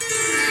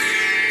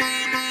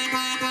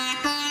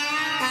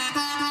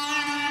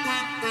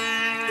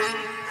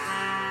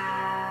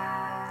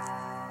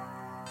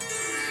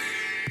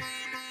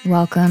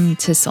Welcome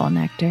to Soul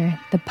Nectar,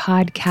 the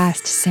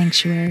podcast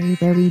sanctuary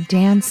where we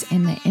dance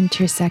in the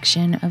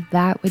intersection of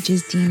that which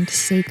is deemed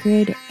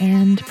sacred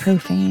and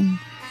profane,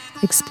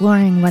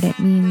 exploring what it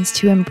means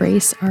to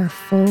embrace our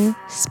full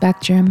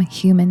spectrum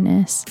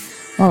humanness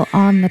while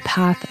on the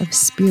path of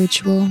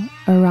spiritual,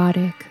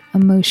 erotic,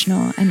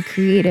 emotional, and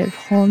creative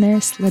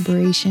wholeness,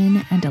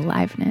 liberation, and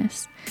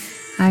aliveness.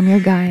 I'm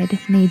your guide,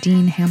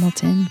 Nadine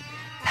Hamilton,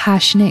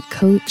 passionate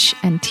coach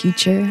and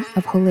teacher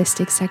of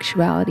holistic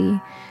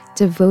sexuality,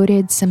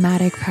 devoted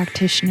somatic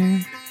practitioner,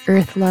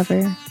 earth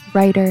lover,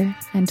 writer,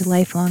 and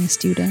lifelong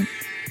student.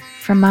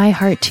 From my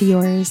heart to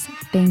yours,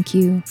 thank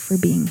you for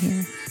being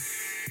here.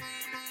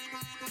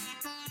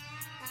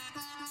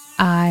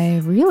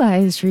 I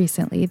realized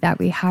recently that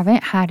we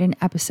haven't had an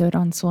episode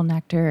on Soul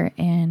Nectar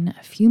in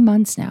a few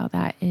months now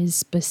that is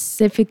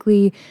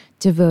specifically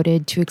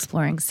devoted to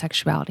exploring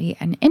sexuality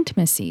and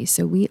intimacy.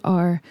 So we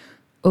are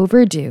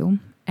overdue.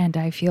 And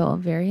I feel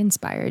very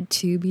inspired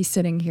to be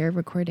sitting here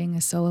recording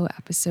a solo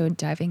episode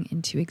diving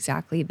into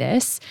exactly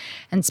this.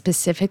 And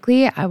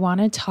specifically, I want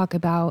to talk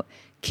about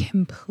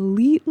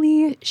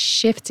completely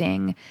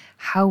shifting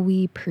how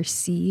we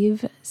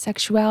perceive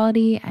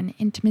sexuality and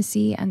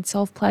intimacy and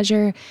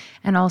self-pleasure,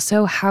 and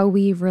also how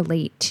we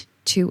relate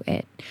to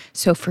it.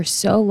 So for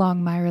so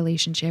long, my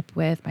relationship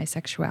with my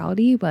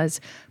sexuality was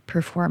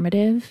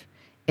performative.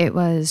 It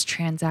was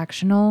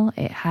transactional,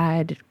 it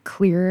had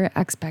clear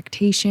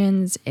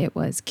expectations, it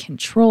was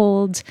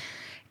controlled,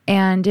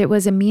 and it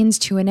was a means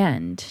to an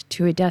end,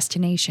 to a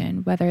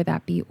destination, whether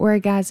that be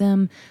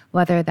orgasm,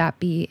 whether that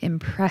be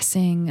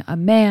impressing a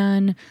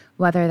man,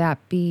 whether that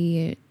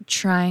be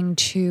trying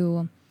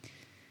to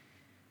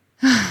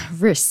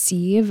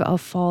receive a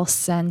false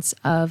sense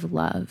of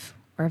love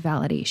or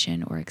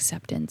validation or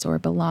acceptance or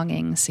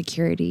belonging,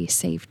 security,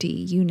 safety,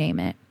 you name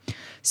it.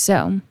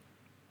 So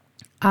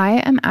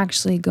I am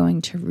actually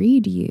going to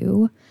read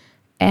you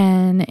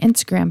an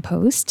Instagram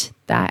post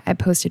that I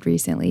posted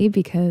recently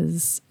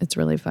because it's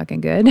really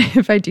fucking good,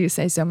 if I do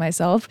say so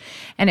myself.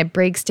 And it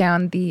breaks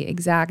down the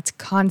exact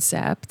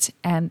concept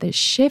and the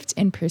shift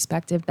in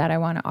perspective that I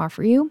want to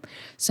offer you.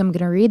 So I'm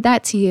going to read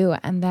that to you,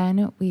 and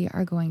then we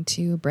are going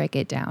to break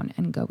it down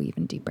and go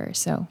even deeper.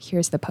 So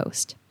here's the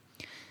post.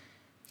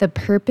 The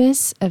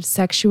purpose of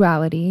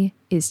sexuality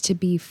is to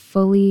be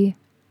fully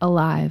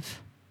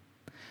alive.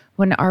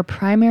 When our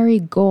primary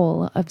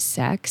goal of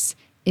sex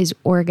is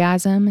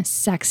orgasm,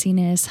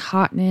 sexiness,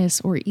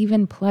 hotness, or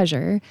even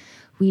pleasure,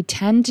 we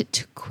tend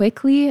to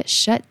quickly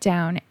shut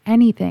down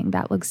anything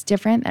that looks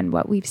different than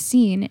what we've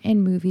seen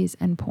in movies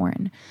and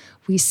porn.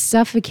 We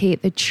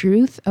suffocate the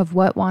truth of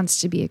what wants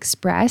to be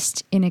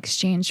expressed in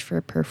exchange for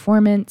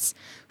performance,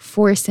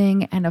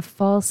 forcing, and a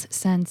false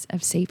sense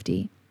of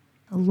safety.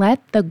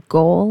 Let the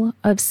goal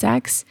of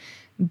sex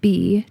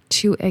be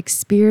to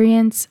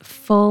experience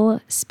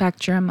full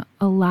spectrum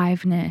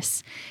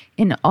aliveness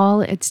in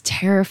all its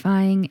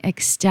terrifying,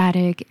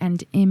 ecstatic,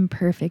 and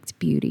imperfect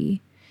beauty.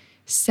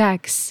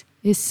 Sex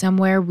is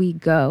somewhere we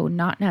go,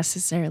 not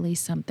necessarily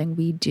something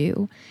we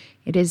do.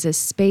 It is a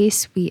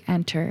space we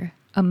enter,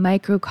 a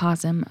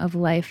microcosm of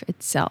life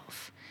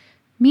itself.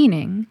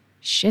 Meaning,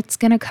 shit's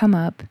gonna come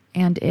up,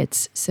 and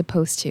it's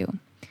supposed to.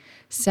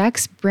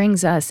 Sex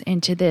brings us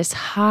into this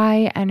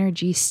high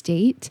energy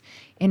state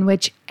in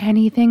which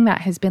anything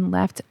that has been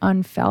left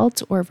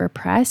unfelt or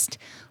repressed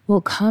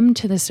will come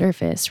to the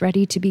surface,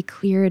 ready to be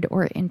cleared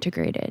or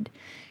integrated.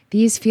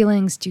 These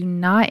feelings do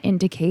not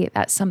indicate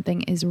that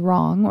something is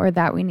wrong or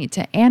that we need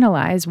to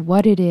analyze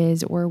what it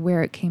is or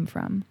where it came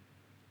from.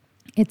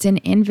 It's an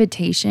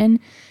invitation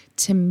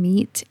to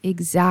meet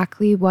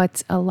exactly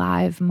what's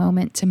alive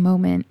moment to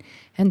moment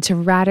and to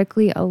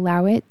radically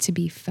allow it to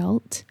be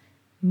felt,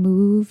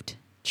 moved,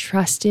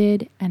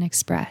 trusted, and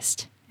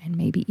expressed, and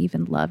maybe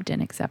even loved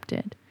and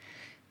accepted.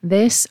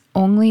 This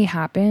only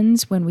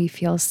happens when we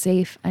feel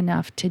safe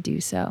enough to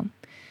do so.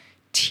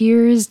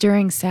 Tears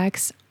during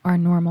sex are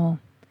normal.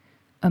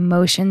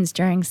 Emotions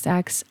during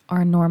sex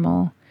are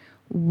normal.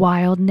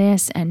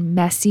 Wildness and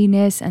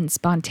messiness and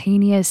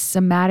spontaneous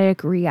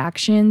somatic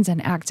reactions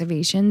and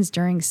activations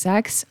during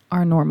sex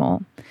are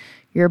normal.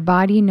 Your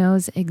body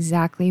knows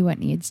exactly what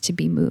needs to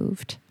be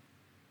moved.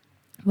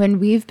 When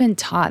we've been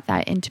taught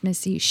that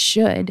intimacy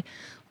should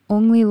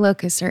only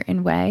look a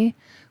certain way,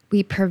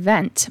 we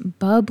prevent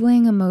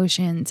bubbling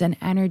emotions and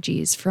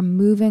energies from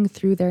moving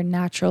through their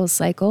natural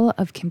cycle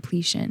of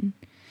completion.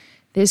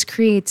 This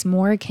creates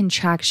more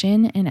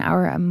contraction in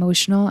our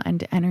emotional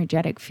and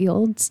energetic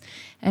fields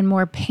and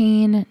more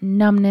pain,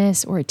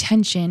 numbness, or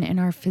tension in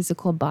our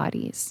physical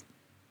bodies.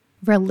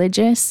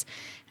 Religious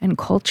and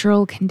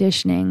cultural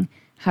conditioning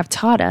have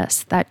taught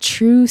us that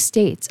true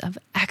states of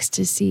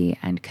ecstasy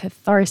and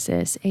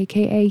catharsis,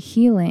 aka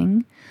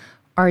healing,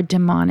 are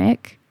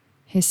demonic,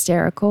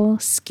 hysterical,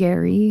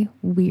 scary,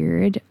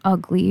 weird,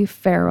 ugly,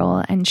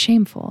 feral, and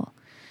shameful.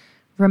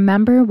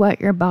 Remember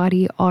what your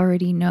body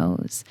already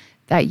knows,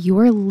 that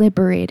your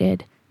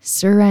liberated,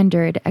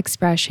 surrendered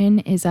expression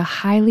is a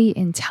highly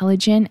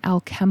intelligent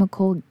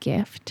alchemical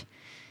gift.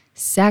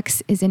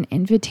 Sex is an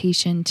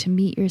invitation to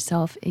meet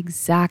yourself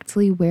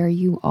exactly where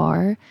you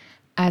are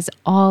as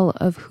all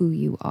of who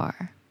you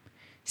are.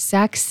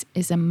 Sex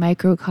is a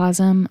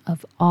microcosm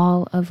of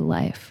all of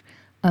life,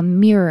 a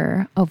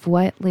mirror of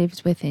what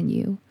lives within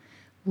you.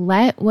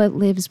 Let what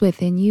lives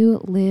within you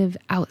live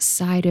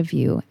outside of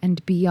you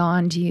and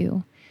beyond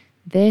you.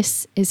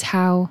 This is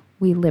how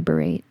we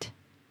liberate.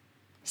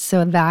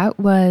 So that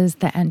was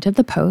the end of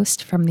the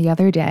post from the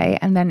other day.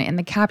 And then in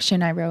the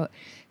caption, I wrote,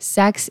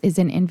 sex is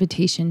an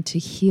invitation to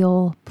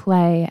heal,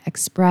 play,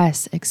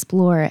 express,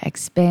 explore,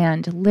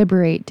 expand,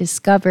 liberate,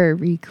 discover,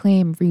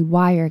 reclaim,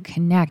 rewire,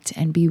 connect,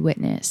 and be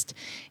witnessed.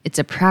 It's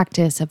a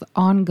practice of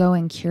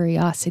ongoing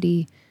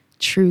curiosity,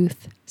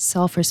 truth,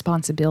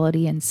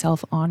 self-responsibility, and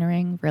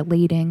self-honoring,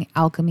 relating,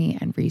 alchemy,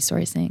 and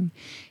resourcing.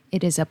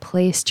 It is a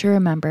place to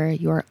remember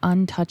your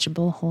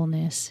untouchable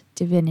wholeness,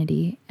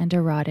 divinity, and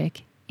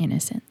erotic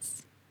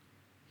innocence.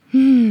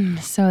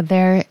 So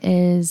there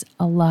is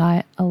a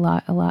lot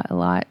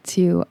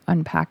to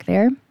unpack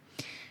there.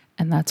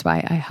 And that's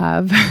why I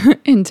have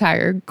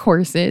entire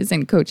courses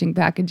and coaching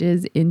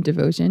packages in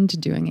devotion to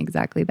doing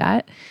exactly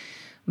that.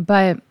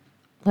 But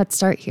let's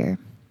start here.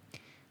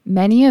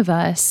 Many of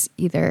us,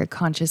 either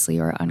consciously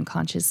or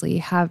unconsciously,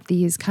 have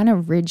these kind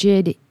of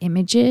rigid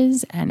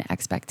images and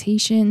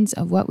expectations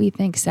of what we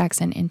think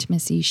sex and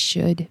intimacy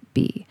should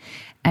be.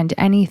 And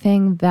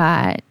anything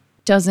that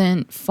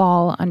doesn't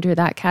fall under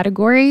that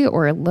category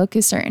or look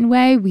a certain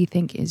way, we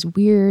think is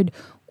weird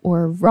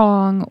or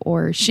wrong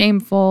or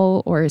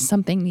shameful or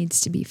something needs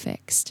to be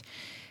fixed.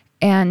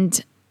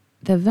 And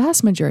the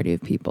vast majority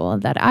of people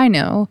that I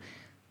know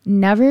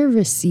never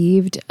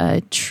received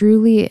a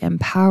truly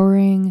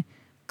empowering,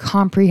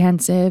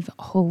 comprehensive,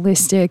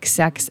 holistic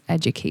sex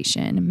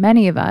education.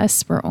 Many of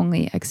us were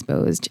only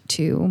exposed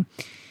to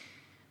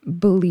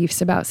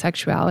beliefs about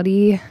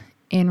sexuality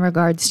in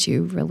regards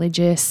to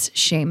religious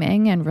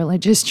shaming and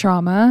religious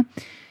trauma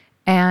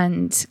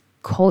and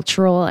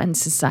cultural and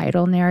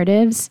societal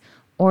narratives,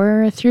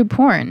 or through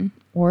porn,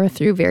 or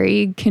through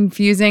very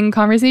confusing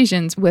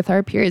conversations with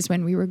our peers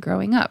when we were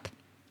growing up.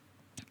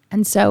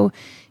 And so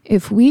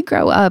if we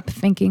grow up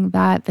thinking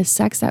that the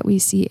sex that we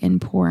see in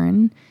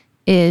porn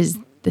is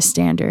the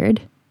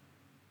standard,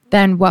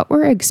 then what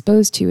we're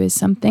exposed to is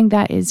something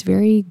that is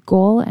very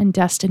goal and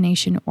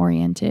destination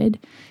oriented,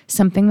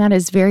 something that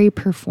is very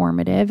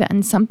performative,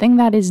 and something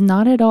that is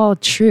not at all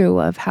true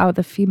of how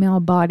the female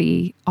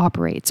body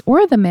operates,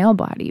 or the male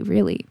body,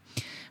 really,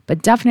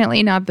 but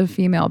definitely not the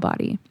female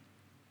body.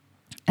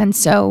 And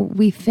so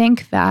we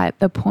think that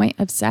the point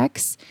of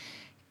sex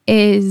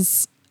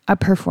is a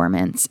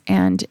performance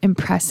and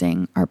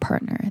impressing our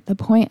partner. The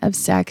point of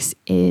sex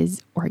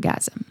is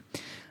orgasm,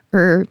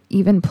 or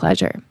even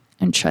pleasure.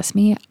 And trust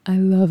me, I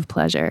love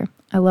pleasure.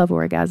 I love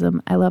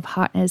orgasm. I love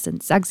hotness and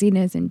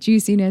sexiness and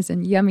juiciness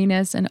and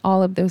yumminess and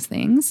all of those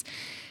things.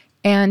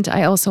 And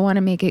I also want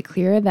to make it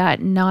clear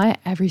that not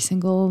every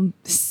single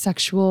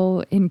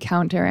sexual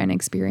encounter and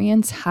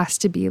experience has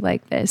to be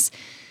like this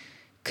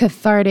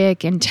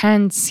cathartic,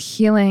 intense,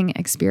 healing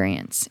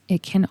experience.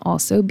 It can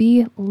also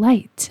be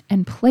light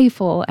and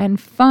playful and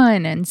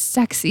fun and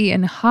sexy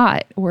and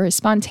hot or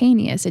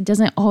spontaneous. It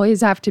doesn't always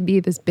have to be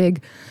this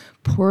big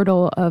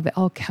portal of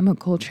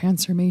alchemical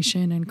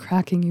transformation and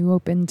cracking you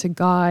open to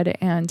God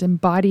and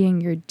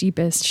embodying your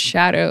deepest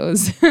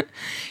shadows.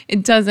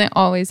 It doesn't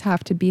always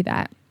have to be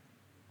that.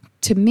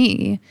 To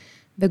me,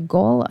 the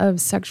goal of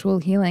sexual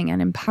healing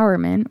and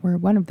empowerment, or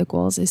one of the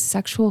goals, is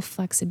sexual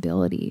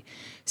flexibility.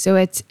 So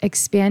it's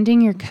expanding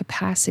your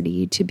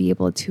capacity to be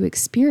able to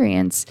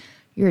experience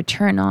your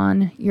turn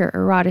on, your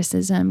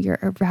eroticism, your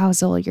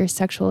arousal, your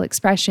sexual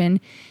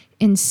expression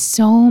in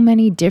so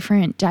many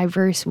different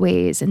diverse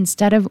ways,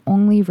 instead of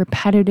only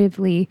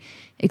repetitively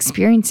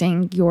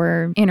experiencing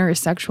your inner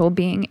sexual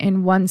being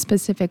in one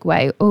specific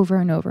way over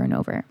and over and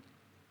over.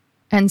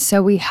 And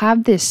so we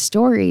have this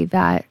story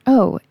that,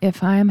 oh,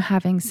 if I'm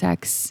having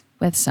sex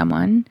with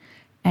someone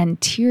and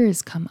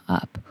tears come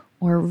up,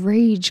 or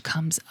rage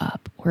comes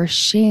up, or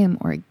shame,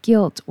 or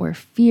guilt, or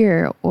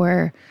fear,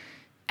 or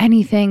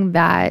anything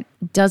that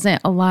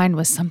doesn't align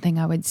with something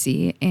I would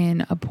see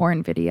in a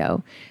porn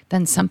video,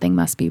 then something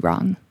must be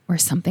wrong, or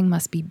something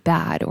must be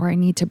bad, or I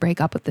need to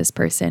break up with this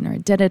person, or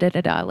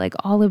da-da-da-da-da, like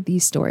all of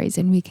these stories.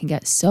 And we can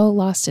get so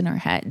lost in our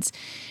heads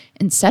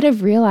instead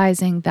of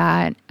realizing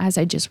that, as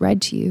I just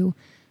read to you,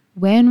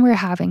 when we're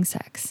having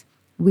sex,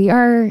 we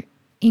are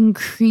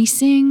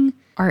increasing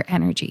our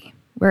energy.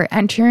 We're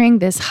entering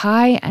this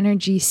high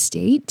energy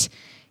state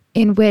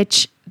in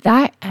which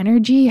that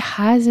energy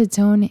has its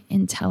own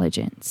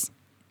intelligence.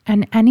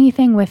 And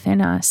anything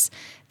within us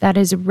that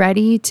is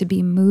ready to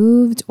be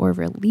moved or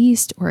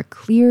released or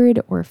cleared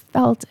or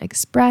felt,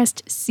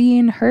 expressed,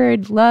 seen,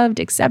 heard,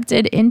 loved,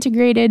 accepted,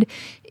 integrated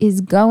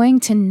is going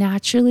to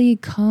naturally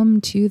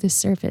come to the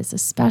surface,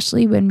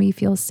 especially when we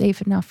feel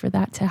safe enough for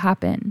that to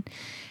happen.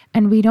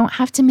 And we don't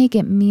have to make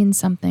it mean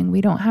something. We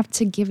don't have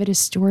to give it a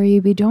story.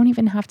 We don't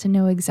even have to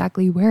know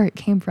exactly where it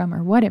came from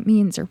or what it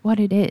means or what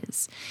it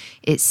is.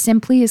 It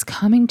simply is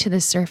coming to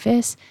the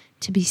surface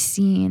to be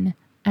seen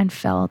and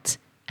felt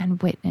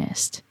and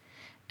witnessed.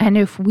 And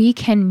if we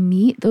can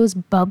meet those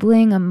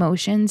bubbling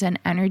emotions and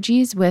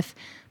energies with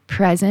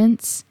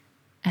presence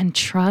and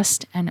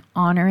trust and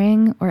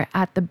honoring, or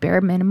at the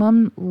bare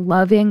minimum,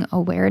 loving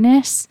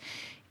awareness,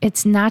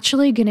 it's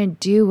naturally going to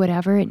do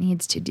whatever it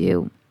needs to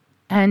do.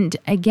 And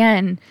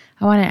again,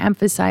 I want to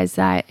emphasize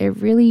that it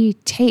really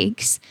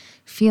takes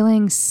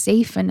feeling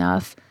safe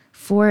enough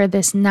for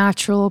this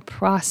natural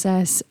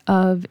process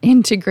of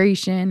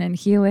integration and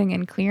healing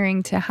and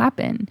clearing to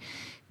happen.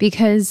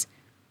 Because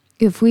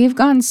if we've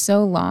gone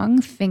so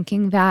long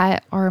thinking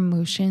that our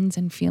emotions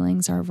and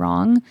feelings are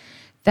wrong,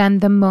 then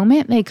the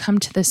moment they come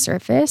to the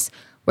surface,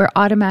 we're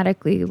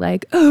automatically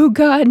like, oh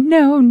God,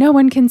 no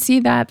one can see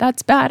that.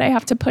 That's bad. I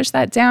have to push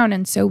that down.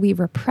 And so we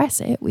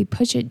repress it. We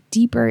push it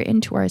deeper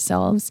into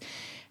ourselves.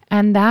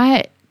 And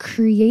that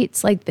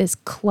creates like this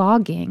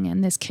clogging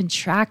and this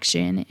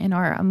contraction in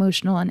our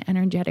emotional and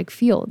energetic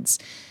fields,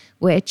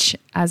 which,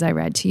 as I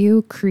read to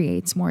you,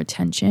 creates more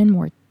tension,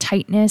 more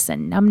tightness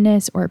and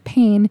numbness or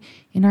pain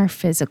in our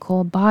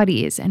physical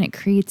bodies. And it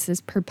creates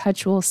this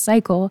perpetual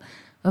cycle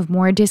of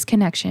more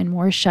disconnection,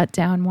 more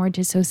shutdown, more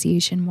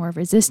dissociation, more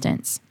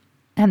resistance.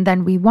 And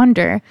then we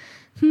wonder,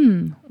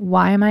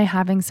 why am I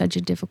having such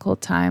a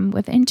difficult time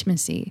with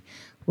intimacy?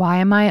 Why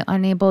am I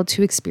unable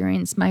to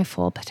experience my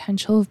full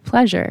potential of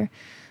pleasure?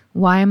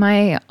 Why am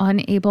I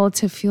unable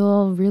to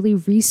feel really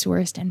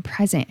resourced and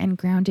present and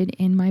grounded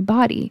in my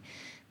body?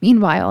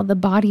 Meanwhile, the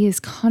body is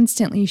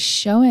constantly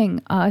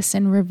showing us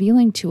and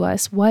revealing to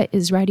us what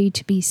is ready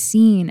to be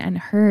seen and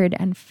heard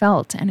and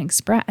felt and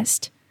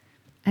expressed.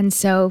 And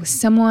so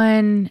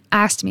someone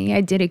asked me,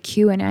 I did a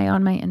Q&A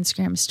on my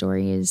Instagram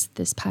stories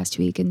this past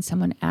week, and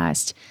someone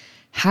asked,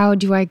 how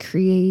do I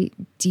create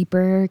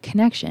deeper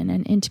connection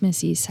and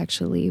intimacy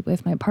sexually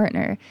with my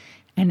partner?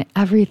 And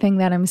everything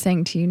that I'm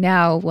saying to you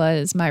now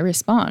was my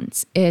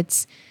response.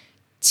 It's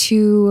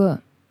to,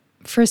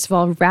 first of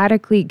all,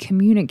 radically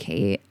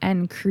communicate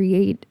and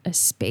create a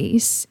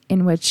space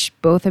in which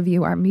both of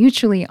you are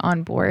mutually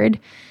on board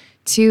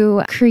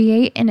to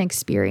create an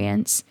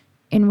experience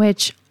in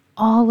which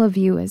all of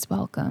you is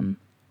welcome.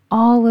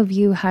 All of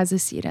you has a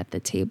seat at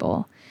the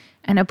table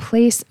and a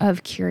place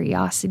of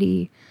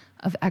curiosity,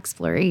 of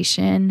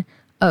exploration,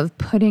 of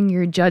putting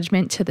your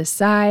judgment to the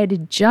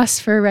side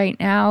just for right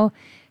now,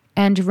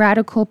 and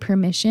radical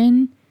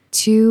permission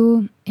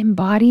to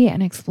embody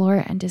and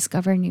explore and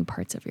discover new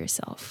parts of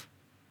yourself.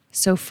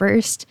 So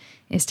first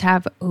is to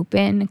have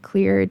open,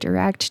 clear,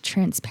 direct,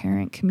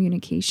 transparent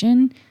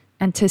communication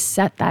and to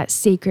set that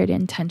sacred,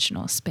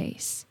 intentional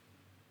space.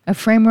 A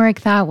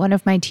framework that one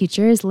of my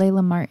teachers,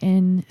 Layla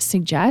Martin,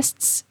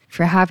 suggests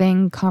for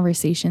having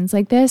conversations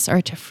like this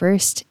are to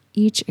first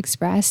each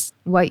express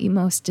what you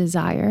most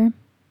desire,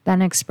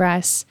 then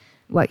express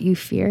what you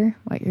fear,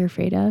 what you're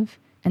afraid of,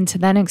 and to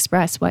then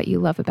express what you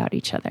love about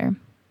each other.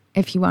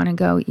 If you want to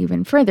go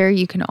even further,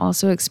 you can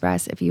also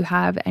express if you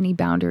have any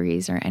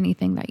boundaries or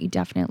anything that you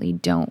definitely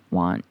don't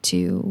want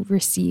to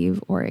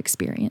receive or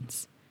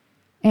experience.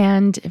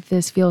 And if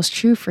this feels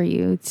true for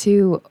you,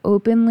 to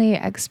openly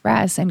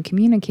express and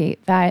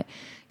communicate that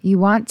you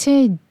want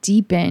to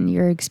deepen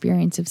your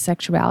experience of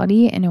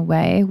sexuality in a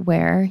way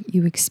where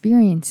you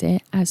experience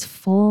it as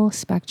full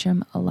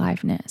spectrum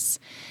aliveness.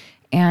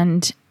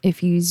 And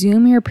if you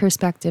zoom your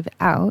perspective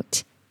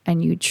out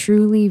and you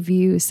truly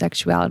view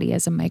sexuality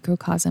as a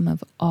microcosm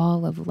of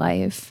all of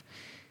life,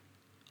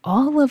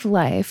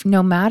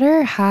 no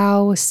matter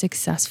how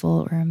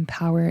successful or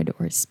empowered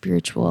or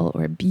spiritual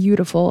or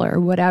beautiful or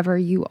whatever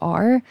you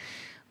are,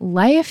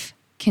 life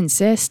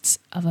consists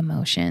of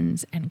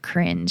emotions and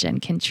cringe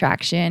and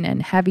contraction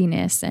and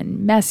heaviness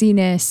and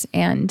messiness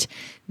and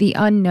the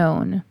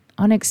unknown,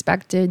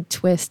 unexpected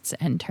twists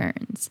and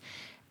turns.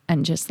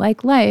 And just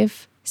like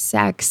life,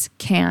 sex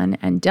can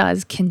and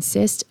does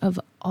consist of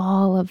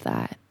all of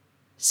that.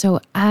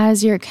 So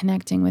as you're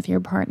connecting with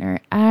your partner,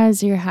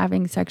 as you're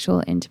having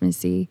sexual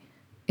intimacy,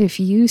 if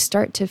you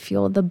start to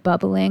feel the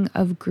bubbling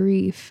of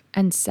grief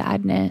and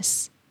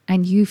sadness,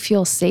 and you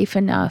feel safe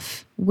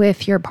enough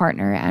with your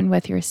partner and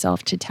with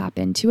yourself to tap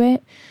into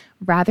it,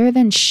 rather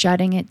than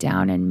shutting it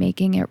down and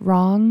making it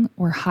wrong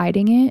or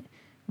hiding it,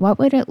 what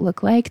would it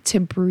look like to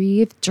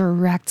breathe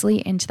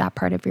directly into that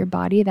part of your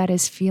body that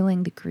is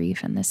feeling the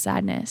grief and the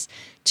sadness?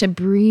 To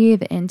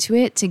breathe into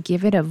it, to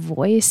give it a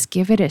voice,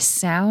 give it a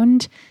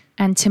sound,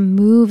 and to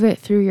move it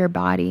through your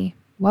body.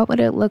 What would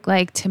it look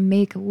like to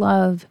make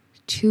love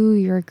to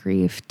your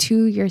grief,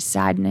 to your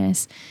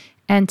sadness,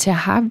 and to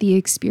have the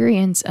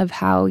experience of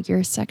how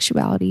your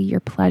sexuality, your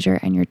pleasure,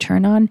 and your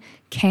turn on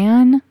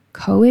can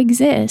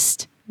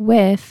coexist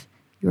with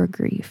your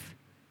grief,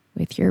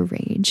 with your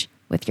rage,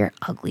 with your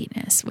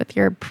ugliness, with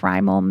your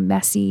primal,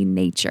 messy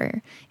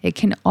nature. It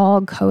can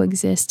all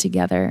coexist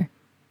together.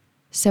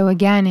 So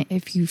again,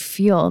 if you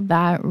feel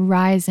that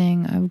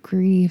rising of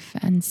grief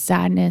and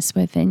sadness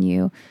within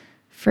you,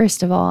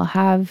 first of all,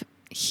 have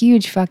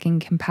huge fucking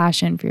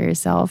compassion for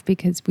yourself,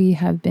 because we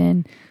have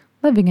been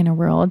living in a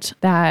world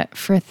that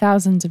for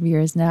thousands of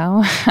years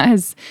now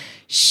has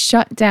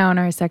shut down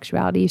our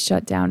sexuality,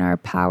 shut down our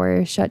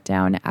power, shut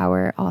down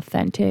our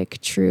authentic,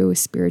 true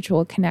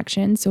spiritual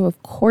connection. So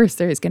of course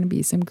there's going to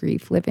be some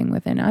grief living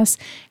within us.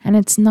 And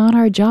it's not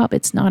our job.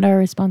 It's not our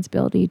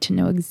responsibility to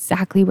know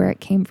exactly where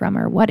it came from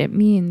or what it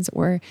means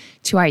or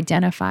to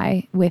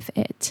identify with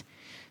it.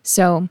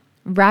 So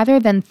rather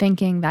than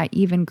thinking that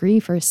even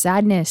grief or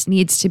sadness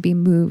needs to be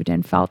moved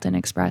and felt and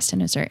expressed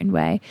in a certain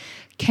way,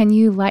 can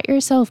you let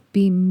yourself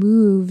be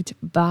moved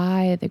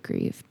by the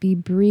grief, be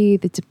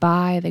breathed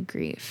by the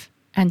grief,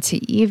 and to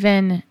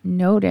even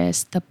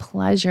notice the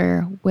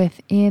pleasure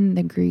within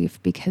the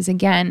grief? Because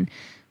again,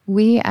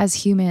 we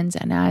as humans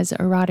and as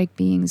erotic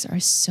beings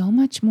are so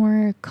much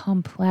more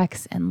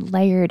complex and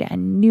layered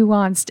and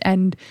nuanced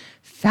and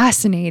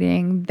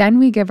fascinating than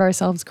we give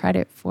ourselves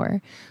credit for.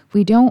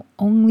 We don't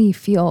only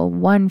feel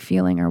one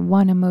feeling or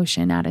one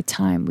emotion at a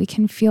time. We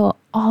can feel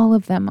all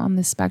of them on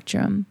the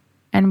spectrum.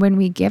 And when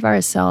we give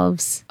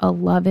ourselves a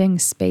loving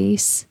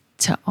space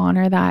to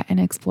honor that and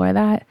explore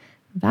that,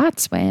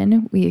 that's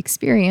when we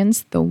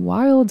experience the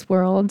wild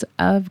world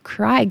of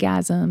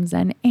crygasms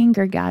and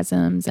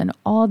angergasms and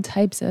all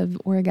types of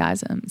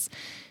orgasms.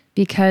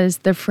 Because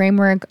the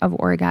framework of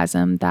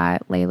orgasm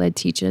that Layla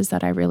teaches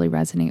that I really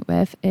resonate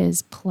with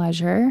is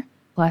pleasure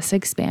plus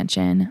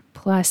expansion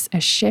plus a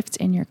shift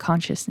in your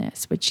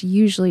consciousness, which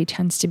usually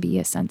tends to be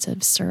a sense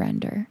of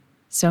surrender.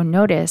 So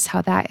notice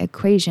how that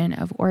equation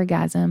of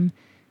orgasm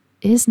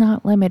is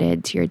not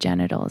limited to your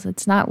genitals.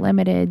 It's not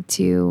limited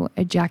to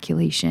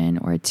ejaculation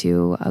or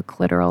to a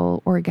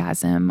clitoral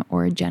orgasm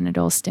or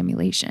genital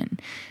stimulation.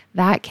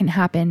 That can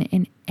happen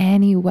in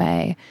any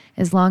way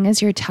as long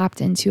as you're tapped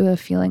into a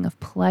feeling of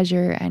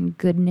pleasure and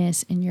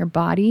goodness in your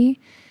body.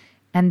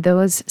 And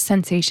those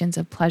sensations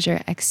of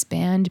pleasure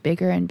expand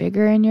bigger and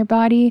bigger in your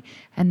body.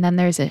 And then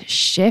there's a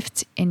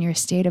shift in your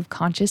state of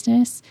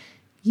consciousness.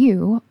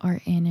 You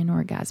are in an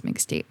orgasmic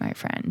state, my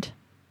friend.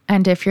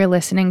 And if you're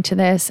listening to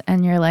this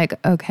and you're like,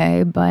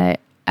 okay,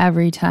 but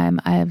every time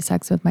I have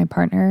sex with my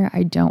partner,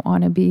 I don't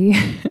want to be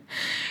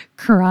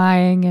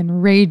crying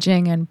and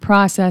raging and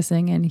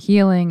processing and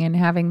healing and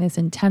having this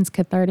intense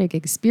cathartic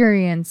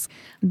experience,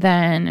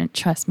 then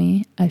trust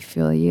me, I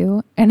feel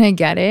you and I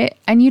get it,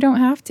 and you don't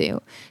have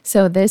to.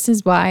 So this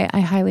is why I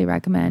highly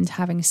recommend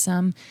having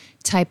some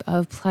type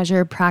of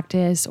pleasure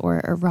practice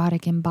or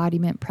erotic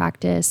embodiment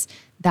practice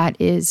that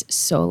is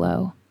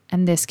solo.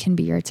 And this can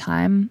be your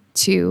time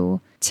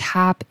to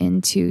tap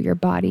into your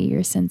body,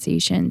 your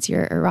sensations,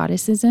 your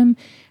eroticism,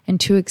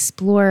 and to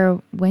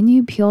explore, when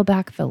you peel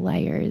back the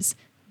layers,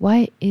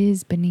 what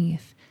is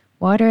beneath?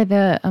 What are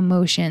the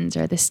emotions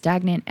or the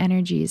stagnant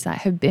energies that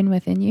have been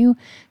within you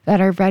that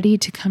are ready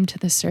to come to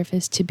the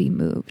surface to be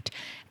moved?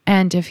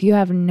 And if you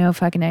have no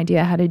fucking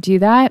idea how to do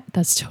that,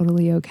 that's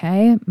totally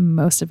okay.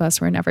 Most of us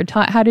were never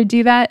taught how to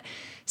do that.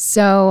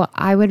 So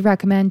I would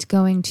recommend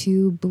going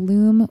to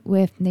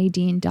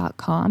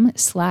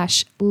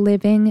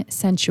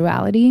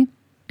bloomwithnadine.com/living-sensuality.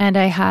 And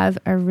I have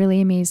a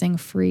really amazing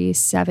free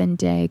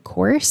 7-day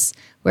course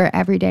where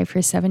every day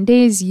for 7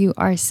 days, you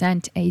are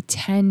sent a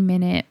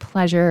 10-minute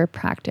pleasure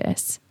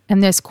practice.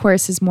 And this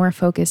course is more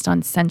focused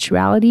on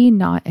sensuality,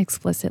 not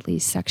explicitly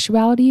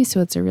sexuality. So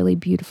it's a really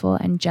beautiful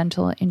and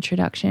gentle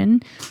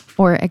introduction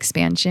or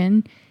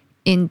expansion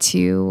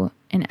into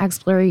an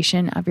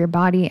exploration of your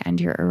body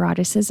and your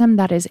eroticism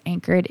that is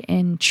anchored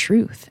in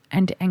truth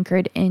and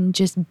anchored in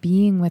just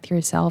being with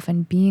yourself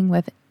and being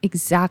with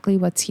exactly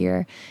what's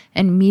here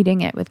and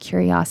meeting it with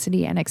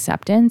curiosity and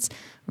acceptance,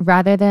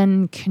 rather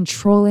than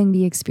controlling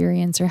the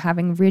experience or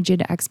having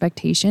rigid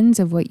expectations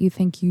of what you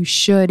think you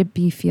should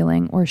be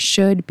feeling or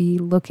should be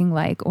looking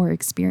like or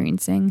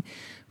experiencing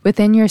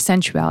within your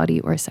sensuality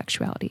or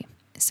sexuality.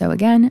 So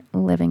again,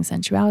 living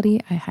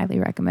sensuality, I highly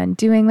recommend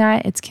doing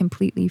that. It's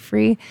completely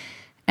free.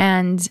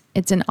 And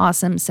it's an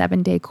awesome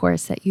 7-day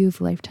course that you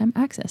have lifetime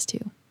access to.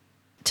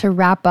 To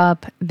wrap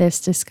up this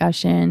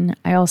discussion,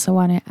 I also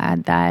want to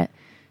add that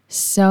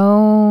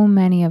so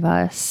many of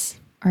us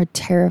are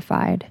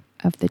terrified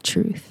of the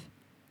truth.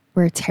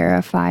 We're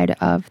terrified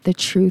of the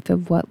truth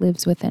of what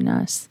lives within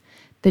us,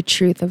 the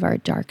truth of our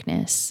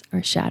darkness,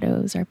 our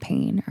shadows, our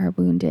pain, our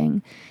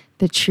wounding,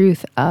 the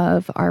truth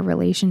of our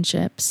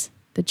relationships,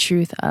 the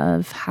truth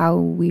of how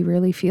we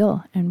really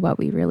feel and what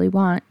we really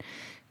want.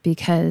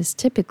 Because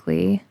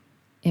typically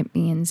it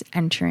means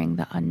entering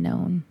the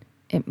unknown.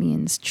 It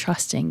means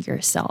trusting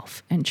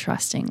yourself and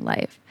trusting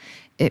life.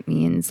 It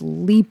means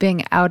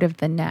leaping out of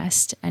the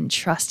nest and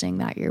trusting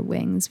that your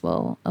wings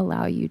will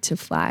allow you to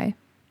fly.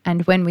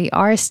 And when we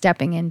are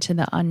stepping into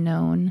the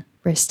unknown,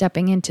 we're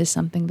stepping into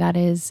something that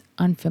is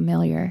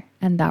unfamiliar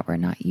and that we're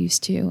not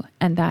used to,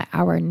 and that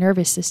our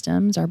nervous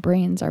systems, our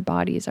brains, our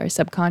bodies, our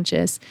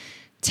subconscious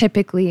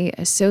typically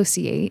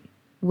associate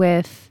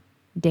with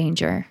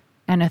danger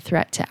and a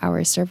threat to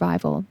our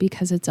survival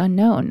because it's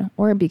unknown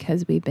or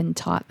because we've been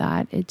taught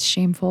that it's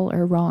shameful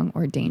or wrong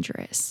or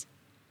dangerous.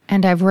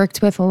 And I've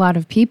worked with a lot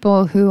of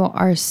people who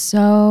are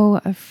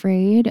so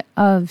afraid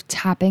of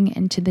tapping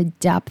into the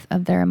depth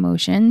of their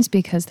emotions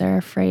because they're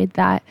afraid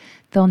that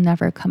they'll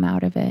never come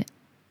out of it.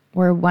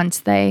 Or once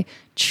they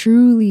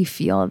truly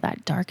feel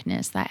that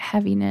darkness, that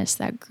heaviness,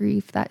 that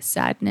grief, that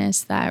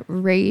sadness, that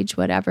rage,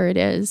 whatever it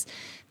is,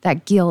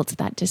 that guilt,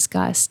 that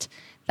disgust,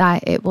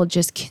 that it will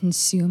just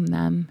consume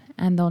them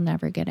and they'll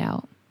never get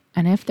out.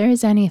 And if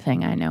there's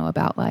anything I know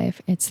about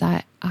life, it's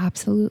that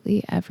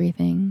absolutely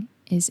everything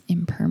is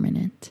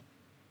impermanent.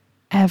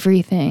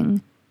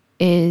 Everything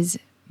is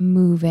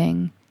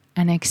moving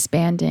and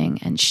expanding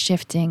and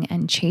shifting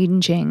and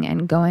changing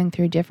and going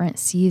through different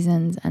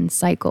seasons and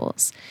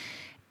cycles.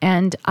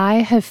 And I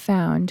have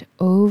found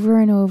over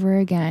and over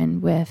again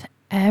with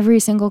every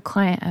single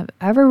client I've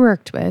ever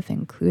worked with,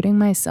 including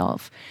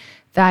myself,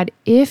 that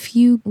if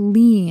you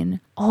lean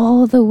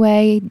all the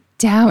way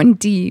down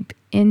deep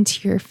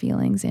into your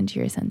feelings, into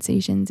your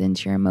sensations,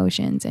 into your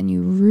emotions, and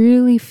you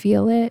really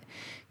feel it,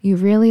 you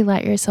really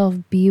let yourself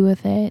be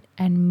with it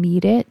and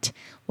meet it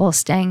while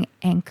staying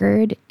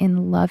anchored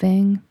in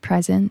loving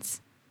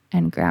presence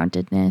and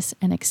groundedness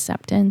and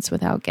acceptance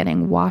without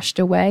getting washed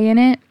away in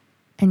it,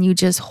 and you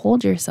just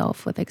hold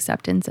yourself with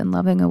acceptance and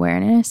loving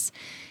awareness,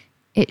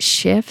 it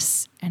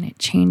shifts and it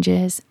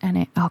changes and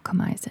it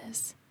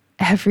alchemizes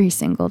every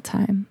single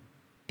time.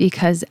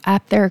 Because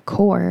at their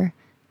core,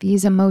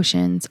 these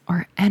emotions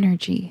are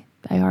energy.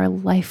 They are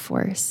life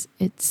force.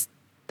 It's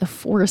the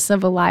force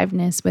of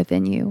aliveness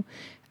within you.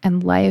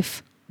 And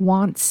life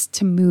wants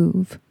to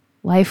move.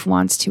 Life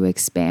wants to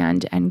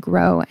expand and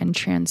grow and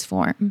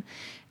transform.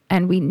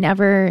 And we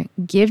never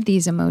give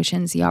these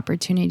emotions the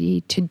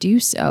opportunity to do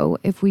so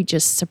if we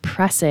just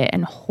suppress it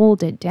and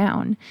hold it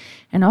down.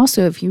 And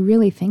also, if you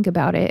really think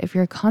about it, if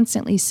you're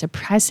constantly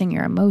suppressing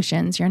your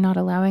emotions, you're not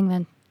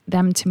allowing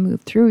them to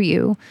move through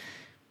you,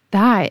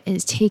 that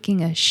is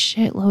taking a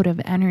shitload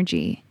of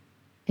energy.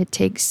 It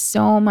takes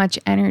so much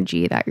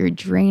energy that you're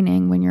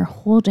draining when you're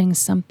holding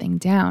something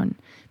down,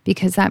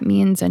 because that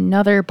means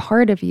another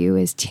part of you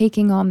is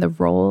taking on the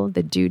role,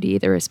 the duty,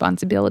 the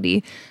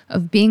responsibility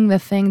of being the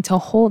thing to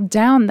hold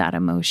down that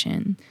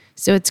emotion.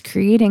 So it's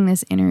creating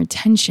this inner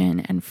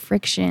tension and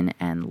friction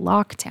and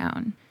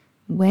lockdown.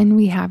 When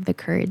we have the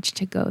courage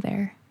to go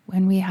there,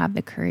 when we have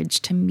the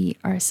courage to meet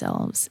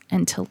ourselves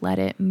and to let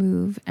it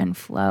move and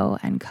flow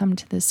and come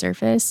to the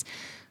surface,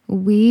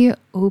 we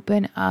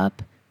open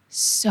up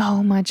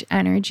so much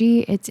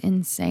energy. It's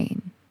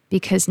insane,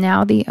 because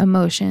now the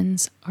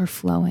emotions are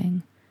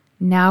flowing.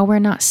 Now we're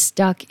not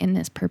stuck in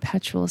this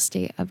perpetual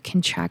state of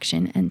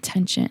contraction and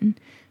tension.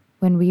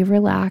 When we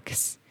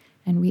relax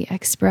and we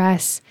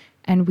express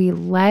and we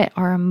let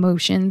our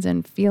emotions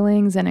and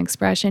feelings and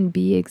expression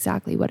be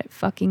exactly what it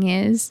fucking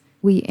is,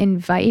 we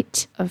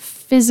invite a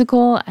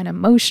physical and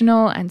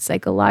emotional and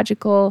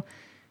psychological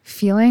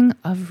feeling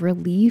of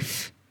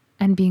relief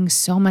and being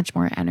so much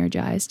more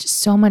energized,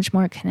 so much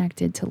more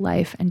connected to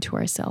life and to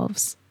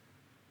ourselves.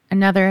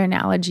 Another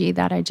analogy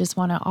that I just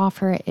want to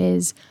offer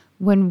is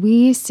when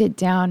we sit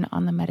down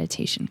on the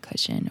meditation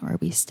cushion or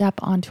we step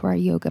onto our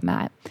yoga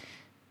mat,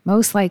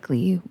 most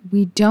likely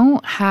we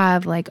don't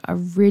have like a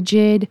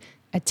rigid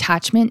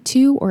attachment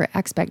to or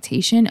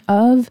expectation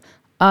of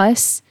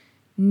us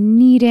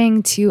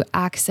needing to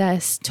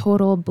access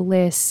total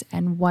bliss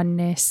and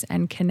oneness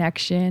and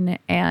connection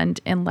and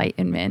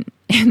enlightenment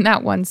in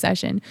that one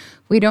session.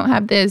 We don't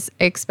have this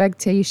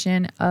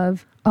expectation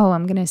of, oh,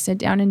 I'm going to sit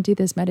down and do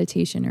this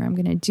meditation, or I'm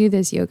going to do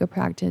this yoga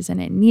practice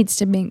and it needs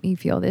to make me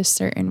feel this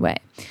certain way.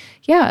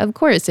 Yeah, of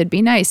course, it'd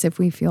be nice if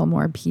we feel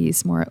more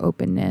peace, more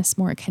openness,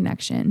 more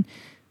connection.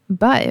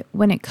 But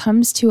when it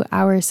comes to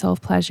our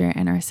self-pleasure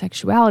and our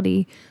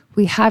sexuality,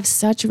 we have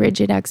such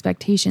rigid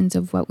expectations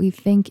of what we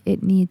think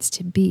it needs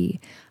to be.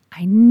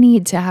 I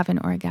need to have an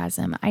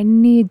orgasm. I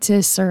need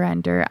to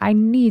surrender. I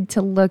need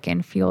to look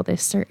and feel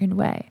this certain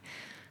way.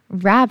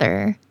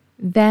 Rather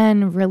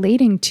than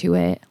relating to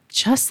it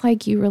just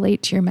like you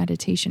relate to your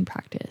meditation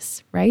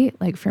practice, right?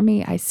 Like for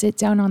me, I sit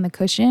down on the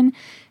cushion,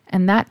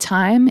 and that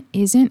time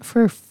isn't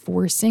for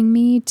forcing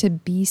me to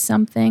be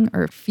something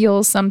or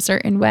feel some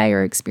certain way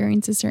or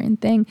experience a certain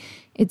thing.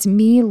 It's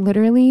me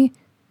literally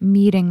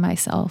meeting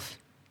myself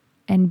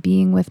and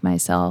being with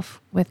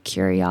myself with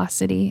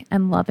curiosity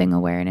and loving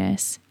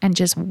awareness and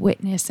just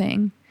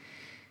witnessing.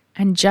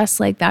 And just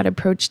like that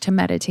approach to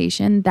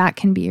meditation, that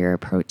can be your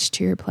approach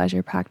to your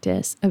pleasure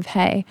practice of,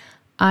 hey,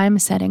 I'm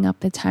setting up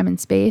the time and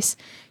space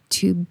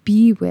to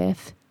be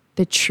with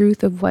the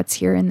truth of what's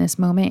here in this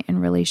moment in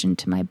relation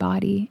to my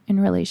body, in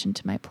relation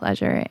to my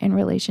pleasure, in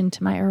relation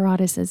to my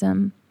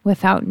eroticism,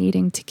 without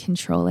needing to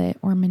control it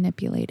or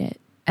manipulate it.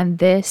 And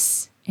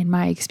this, in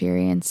my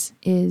experience,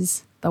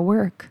 is the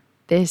work.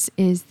 This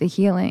is the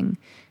healing.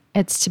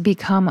 It's to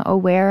become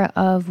aware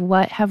of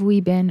what have we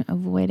been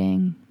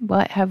avoiding?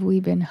 What have we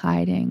been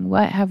hiding?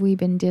 What have we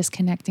been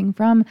disconnecting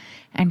from?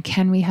 And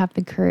can we have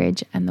the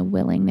courage and the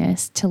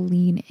willingness to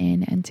lean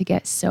in and to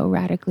get so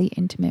radically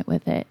intimate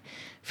with it?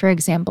 For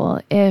example,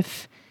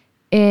 if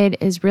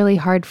it is really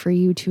hard for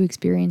you to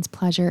experience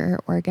pleasure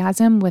or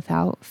orgasm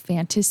without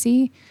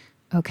fantasy,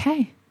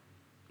 okay,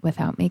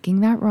 without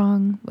making that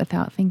wrong,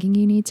 without thinking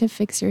you need to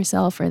fix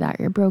yourself or that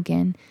you're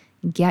broken.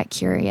 Get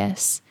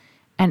curious.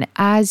 And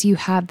as you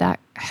have that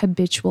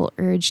habitual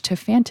urge to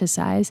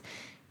fantasize,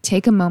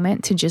 take a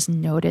moment to just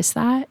notice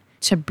that,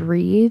 to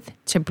breathe,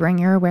 to bring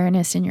your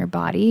awareness in your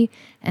body,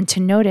 and to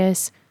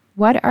notice,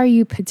 what are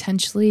you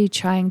potentially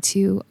trying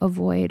to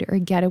avoid or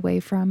get away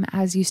from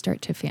as you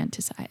start to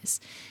fantasize?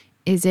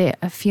 Is it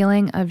a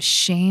feeling of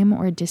shame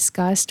or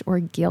disgust or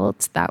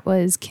guilt that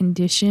was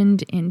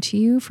conditioned into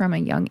you from a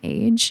young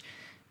age?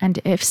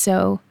 And if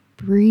so,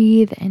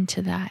 breathe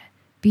into that.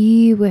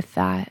 Be with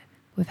that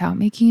without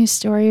making a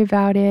story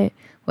about it,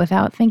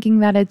 without thinking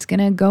that it's going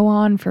to go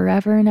on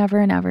forever and ever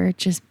and ever.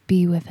 Just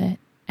be with it.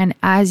 And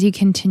as you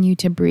continue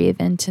to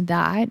breathe into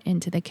that,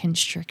 into the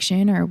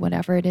constriction or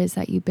whatever it is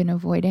that you've been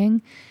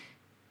avoiding,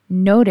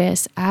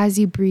 notice as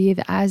you breathe,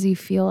 as you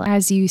feel,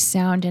 as you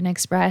sound and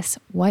express,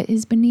 what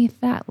is beneath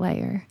that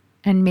layer.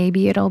 And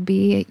maybe it'll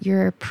be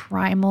your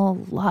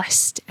primal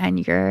lust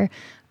and your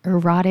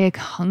erotic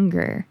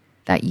hunger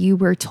that you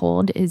were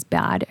told is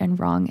bad and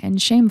wrong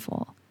and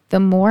shameful. The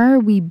more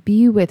we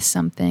be with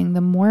something, the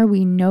more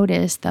we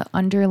notice the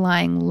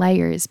underlying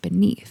layers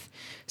beneath.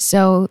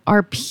 So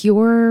our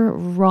pure,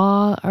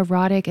 raw,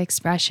 erotic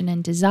expression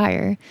and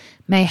desire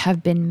may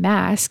have been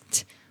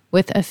masked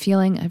with a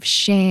feeling of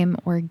shame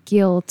or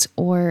guilt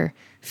or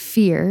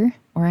fear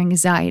or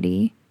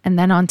anxiety. And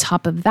then on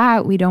top of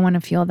that, we don't want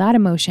to feel that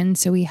emotion.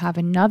 So we have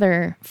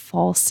another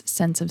false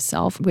sense of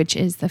self, which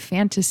is the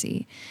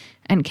fantasy,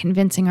 and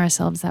convincing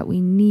ourselves that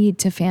we need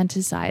to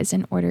fantasize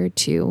in order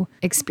to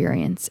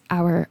experience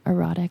our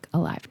erotic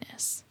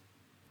aliveness.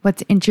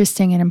 What's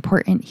interesting and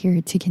important here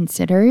to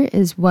consider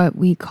is what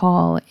we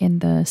call in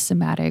the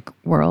somatic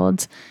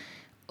world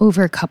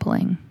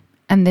overcoupling.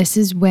 And this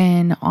is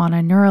when, on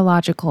a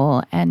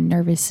neurological and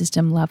nervous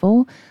system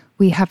level,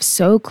 we have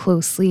so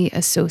closely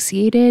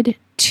associated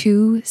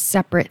two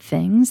separate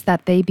things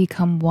that they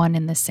become one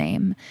and the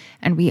same,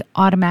 and we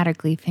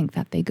automatically think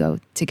that they go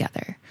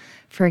together.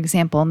 For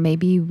example,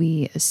 maybe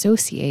we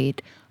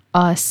associate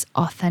us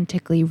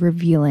authentically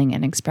revealing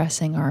and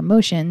expressing our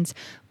emotions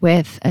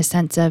with a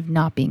sense of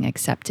not being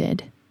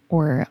accepted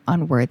or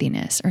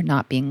unworthiness or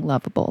not being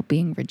lovable,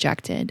 being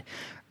rejected.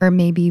 Or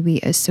maybe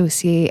we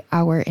associate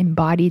our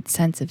embodied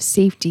sense of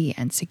safety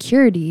and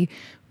security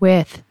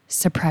with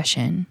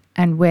suppression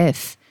and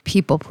with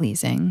people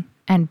pleasing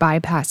and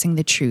bypassing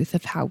the truth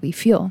of how we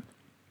feel.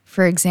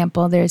 For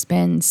example, there's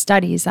been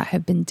studies that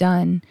have been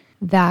done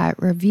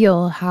that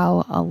reveal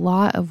how a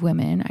lot of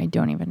women, I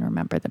don't even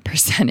remember the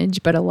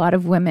percentage, but a lot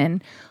of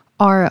women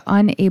are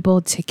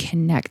unable to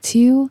connect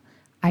to,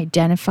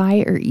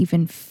 identify, or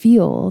even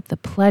feel the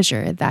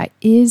pleasure that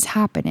is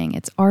happening.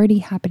 It's already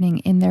happening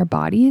in their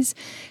bodies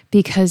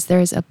because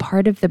there's a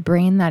part of the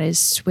brain that is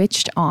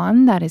switched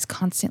on that is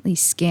constantly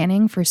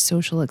scanning for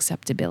social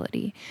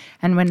acceptability.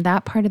 And when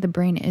that part of the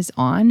brain is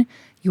on,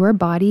 your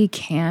body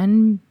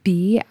can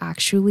be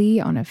actually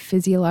on a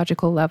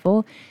physiological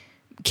level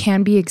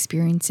can be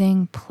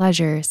experiencing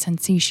pleasure,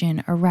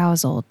 sensation,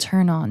 arousal,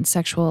 turn on,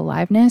 sexual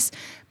aliveness,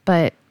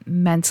 but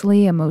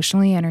mentally,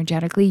 emotionally,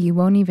 energetically, you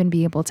won't even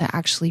be able to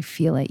actually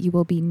feel it. You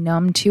will be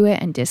numb to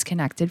it and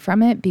disconnected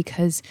from it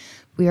because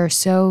we are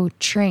so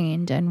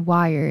trained and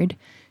wired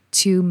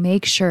to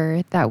make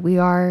sure that we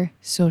are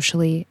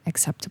socially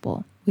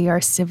acceptable. We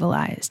are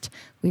civilized.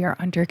 We are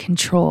under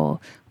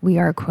control. We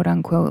are quote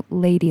unquote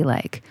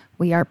ladylike.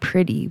 We are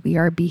pretty. We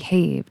are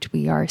behaved.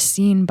 We are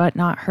seen but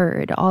not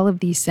heard. All of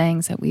these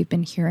sayings that we've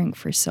been hearing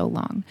for so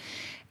long.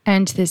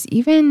 And this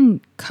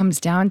even comes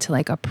down to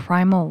like a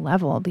primal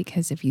level,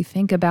 because if you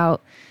think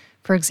about,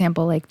 for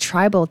example, like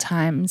tribal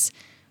times,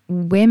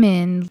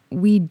 women,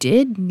 we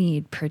did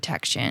need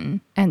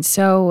protection. And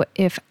so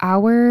if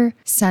our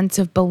sense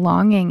of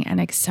belonging and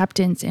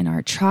acceptance in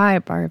our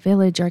tribe, our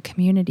village, our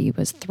community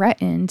was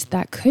threatened,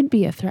 that could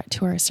be a threat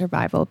to our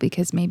survival,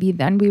 because maybe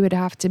then we would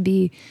have to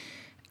be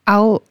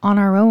out on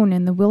our own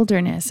in the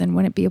wilderness and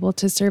wouldn't be able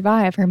to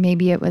survive. Or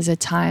maybe it was a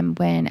time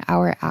when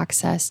our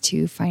access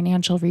to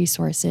financial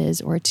resources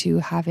or to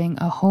having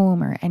a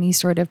home or any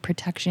sort of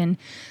protection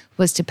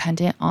was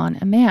dependent on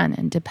a man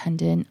and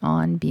dependent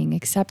on being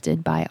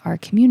accepted by our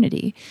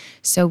community.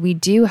 So we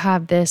do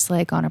have this,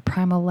 like on a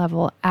primal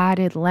level,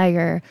 added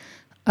layer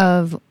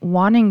of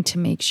wanting to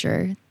make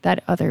sure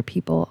that other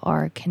people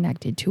are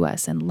connected to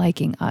us and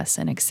liking us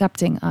and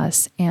accepting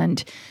us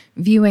and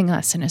viewing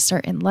us in a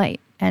certain light.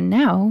 And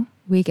now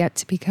we get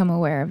to become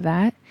aware of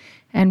that,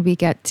 and we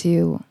get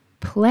to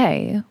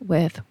play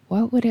with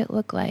what would it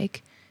look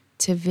like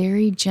to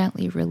very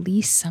gently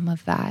release some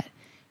of that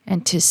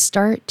and to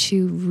start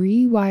to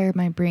rewire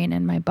my brain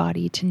and my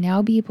body to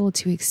now be able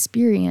to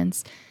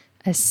experience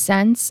a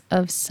sense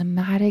of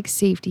somatic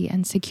safety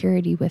and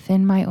security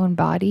within my own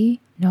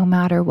body, no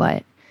matter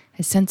what.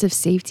 A sense of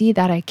safety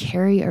that I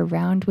carry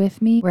around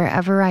with me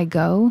wherever I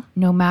go,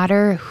 no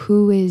matter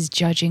who is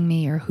judging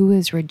me or who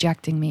is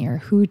rejecting me or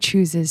who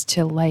chooses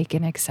to like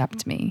and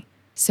accept me.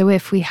 So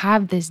if we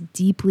have this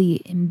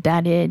deeply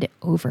embedded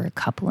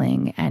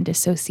overcoupling and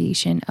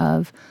association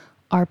of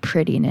our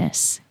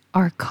prettiness,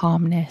 our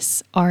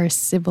calmness, our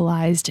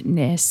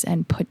civilizedness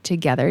and put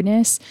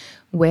togetherness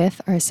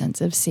with our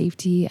sense of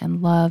safety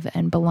and love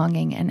and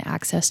belonging and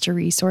access to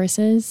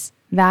resources,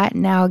 that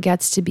now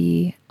gets to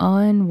be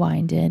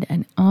unwinded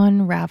and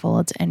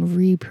unraveled and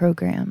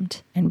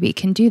reprogrammed. And we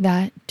can do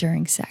that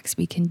during sex.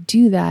 We can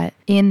do that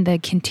in the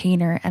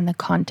container and the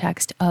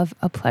context of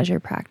a pleasure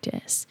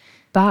practice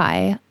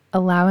by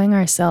allowing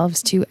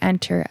ourselves to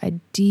enter a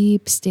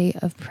deep state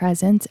of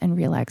presence and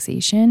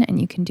relaxation.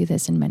 And you can do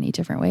this in many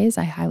different ways.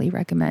 I highly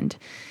recommend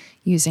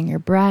using your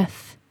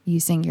breath,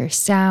 using your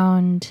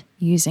sound,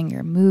 using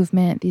your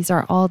movement. These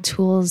are all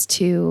tools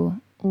to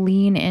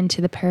lean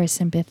into the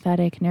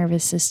parasympathetic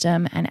nervous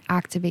system and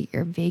activate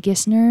your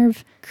vagus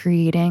nerve,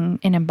 creating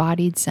an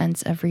embodied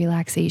sense of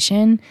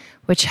relaxation,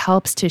 which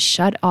helps to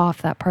shut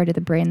off that part of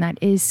the brain that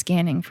is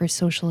scanning for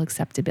social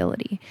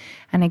acceptability.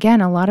 And again,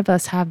 a lot of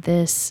us have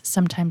this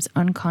sometimes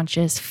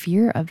unconscious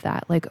fear of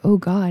that, like, oh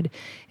God,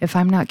 if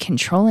I'm not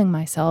controlling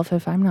myself,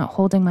 if I'm not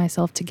holding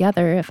myself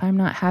together, if I'm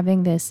not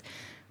having this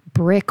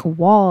brick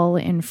wall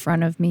in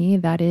front of me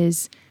that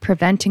is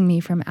preventing me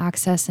from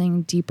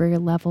accessing deeper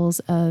levels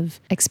of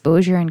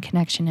exposure and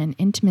connection and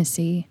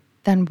intimacy,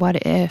 then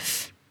what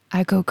if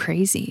I go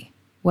crazy?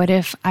 What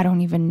if I don't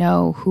even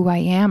know who I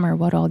am or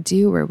what I'll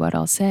do or what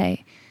I'll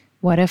say?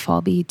 What if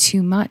I'll be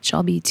too much?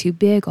 I'll be too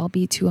big. I'll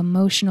be too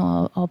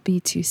emotional. I'll be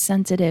too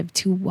sensitive,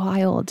 too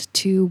wild,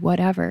 too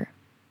whatever.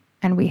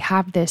 And we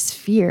have this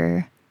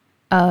fear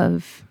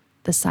of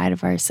the side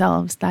of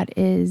ourselves that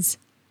is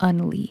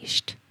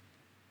unleashed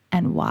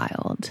and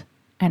wild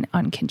and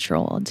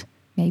uncontrolled,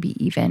 maybe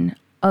even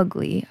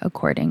ugly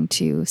according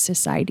to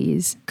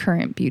society's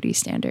current beauty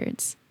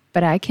standards.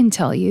 But I can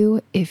tell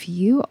you, if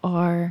you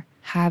are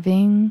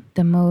having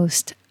the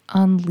most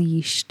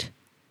unleashed,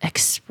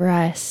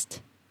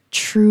 expressed,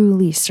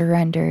 truly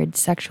surrendered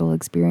sexual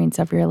experience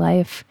of your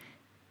life,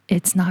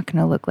 it's not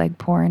going to look like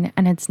porn,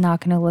 and it's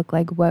not going to look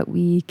like what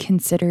we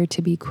consider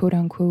to be quote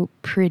unquote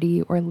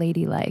pretty or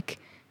ladylike.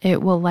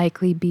 It will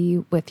likely be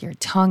with your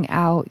tongue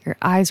out, your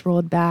eyes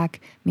rolled back,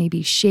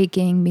 maybe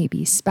shaking,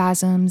 maybe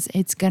spasms.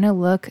 It's going to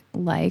look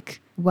like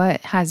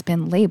what has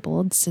been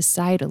labeled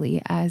societally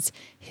as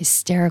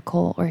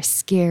hysterical or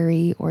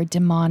scary or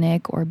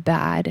demonic or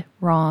bad,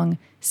 wrong,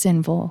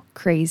 sinful,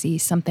 crazy,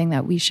 something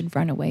that we should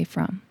run away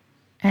from.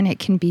 And it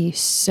can be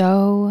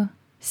so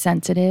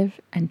sensitive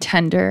and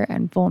tender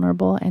and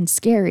vulnerable and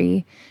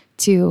scary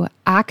to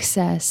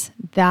access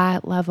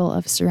that level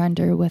of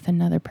surrender with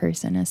another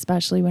person,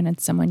 especially when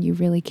it's someone you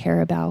really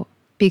care about,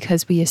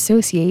 because we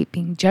associate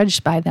being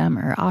judged by them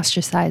or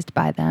ostracized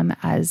by them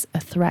as a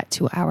threat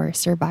to our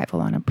survival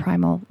on a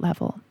primal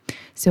level.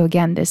 So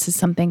again, this is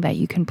something that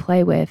you can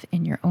play with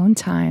in your own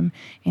time,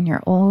 in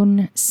your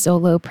own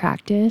solo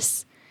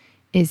practice,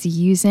 is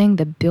using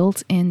the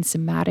built-in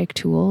somatic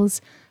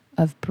tools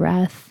of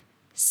breath,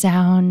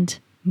 sound,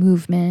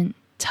 movement,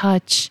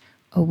 touch,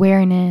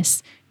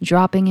 awareness,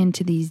 dropping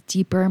into these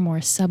deeper, more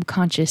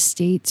subconscious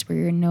states where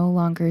you're no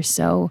longer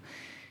so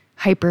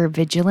hyper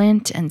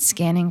vigilant and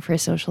scanning for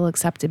social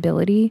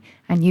acceptability.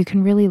 And you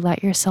can really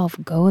let yourself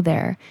go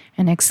there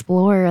and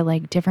explore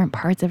like different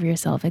parts of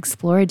yourself,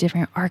 explore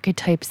different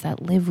archetypes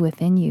that live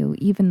within you,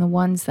 even the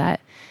ones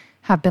that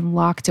have been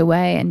locked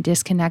away and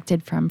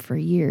disconnected from for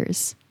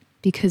years.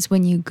 Because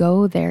when you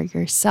go there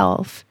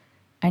yourself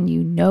and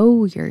you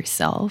know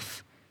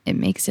yourself, it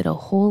makes it a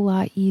whole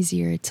lot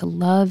easier to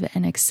love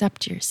and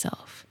accept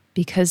yourself,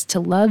 because to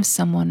love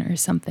someone or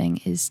something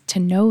is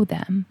to know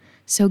them.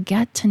 So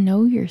get to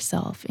know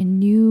yourself in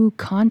new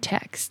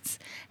contexts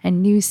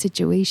and new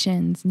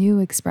situations, new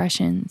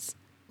expressions.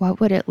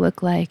 What would it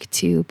look like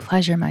to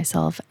pleasure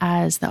myself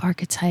as the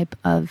archetype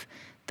of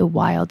the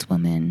wild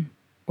woman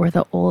or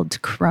the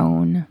old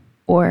crone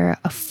or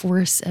a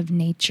force of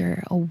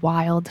nature, a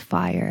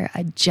wildfire,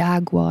 a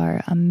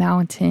jaguar, a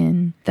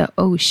mountain, the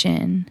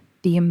ocean?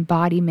 The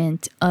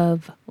embodiment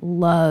of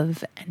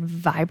love and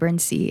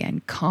vibrancy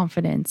and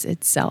confidence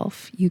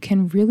itself. You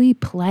can really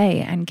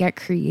play and get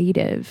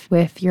creative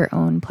with your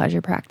own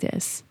pleasure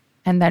practice.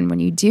 And then when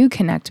you do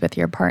connect with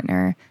your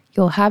partner,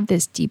 you'll have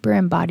this deeper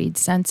embodied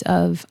sense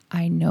of,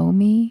 I know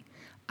me,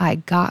 I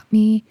got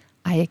me,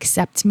 I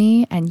accept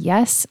me, and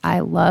yes, I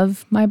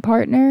love my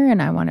partner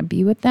and I want to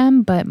be with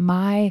them, but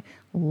my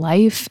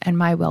life and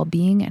my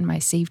well-being and my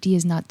safety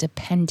is not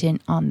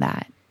dependent on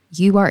that.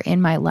 You are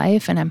in my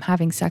life and I'm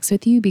having sex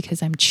with you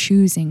because I'm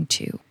choosing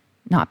to,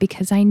 not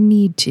because I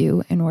need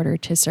to in order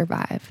to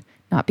survive,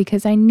 not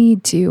because I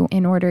need to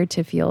in order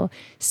to feel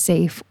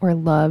safe or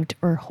loved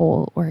or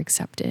whole or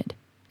accepted.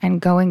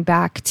 And going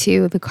back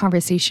to the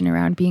conversation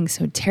around being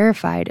so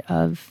terrified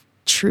of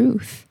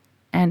truth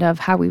and of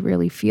how we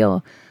really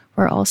feel,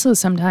 we're also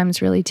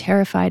sometimes really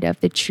terrified of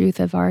the truth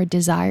of our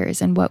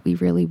desires and what we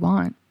really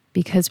want.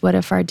 Because what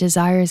if our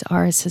desires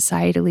are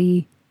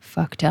societally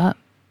fucked up,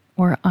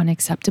 or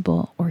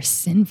unacceptable, or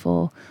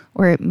sinful,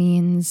 or it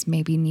means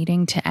maybe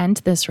needing to end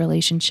this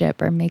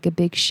relationship or make a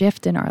big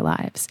shift in our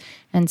lives.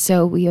 And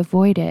so we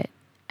avoid it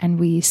and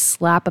we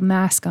slap a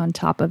mask on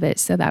top of it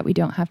so that we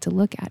don't have to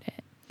look at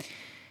it.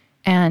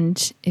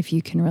 And if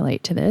you can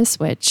relate to this,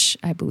 which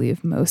I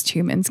believe most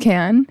humans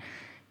can,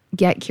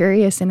 get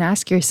curious and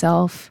ask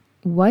yourself,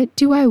 what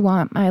do I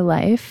want my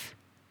life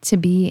to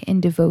be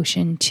in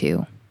devotion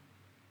to?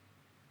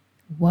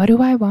 What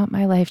do I want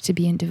my life to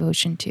be in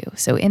devotion to?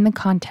 So in the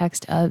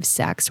context of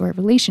sex or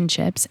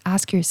relationships,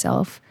 ask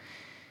yourself,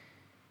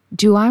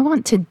 do I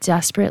want to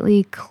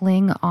desperately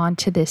cling on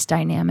to this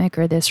dynamic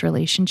or this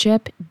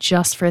relationship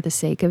just for the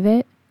sake of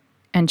it?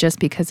 And just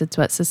because it's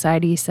what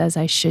society says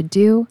I should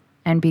do,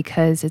 and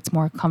because it's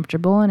more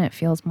comfortable and it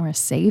feels more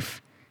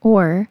safe?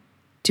 Or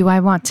do I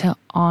want to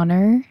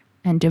honor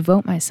and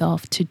devote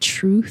myself to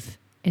truth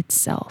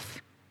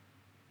itself,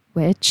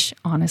 which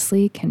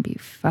honestly can be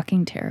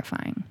fucking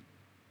terrifying.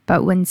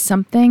 But when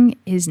something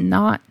is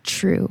not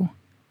true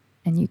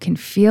and you can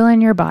feel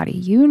in your body,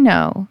 you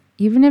know,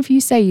 even if you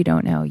say you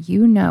don't know,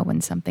 you know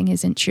when something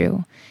isn't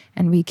true,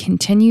 and we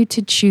continue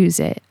to choose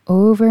it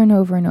over and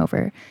over and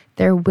over,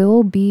 there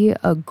will be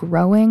a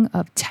growing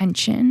of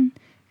tension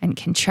and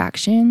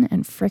contraction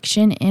and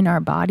friction in our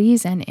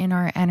bodies and in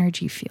our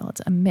energy fields,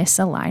 a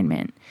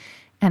misalignment.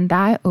 And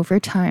that over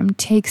time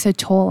takes a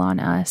toll on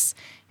us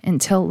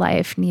until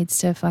life needs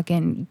to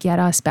fucking get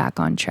us back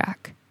on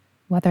track.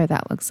 Whether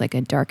that looks like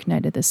a dark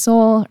night of the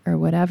soul or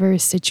whatever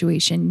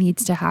situation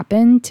needs to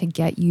happen to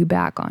get you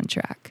back on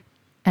track.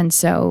 And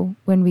so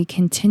when we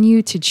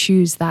continue to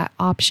choose that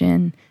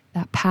option,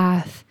 that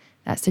path,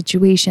 that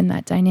situation,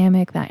 that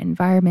dynamic, that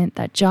environment,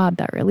 that job,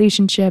 that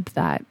relationship,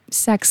 that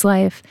sex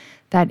life,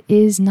 that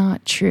is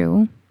not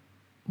true,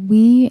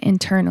 we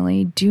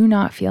internally do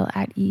not feel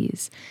at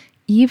ease.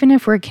 Even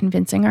if we're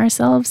convincing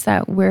ourselves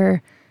that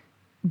we're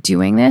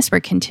doing this, we're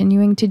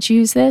continuing to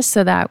choose this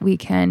so that we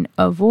can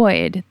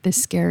avoid the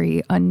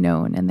scary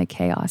unknown and the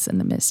chaos and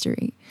the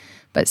mystery.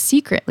 But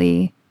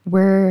secretly,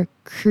 we're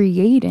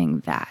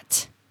creating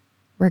that.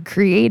 We're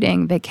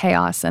creating the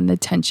chaos and the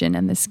tension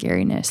and the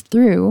scariness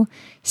through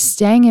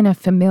staying in a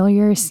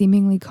familiar,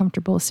 seemingly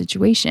comfortable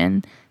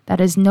situation that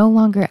is no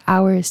longer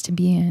ours to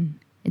be in.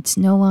 It's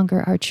no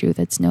longer our truth.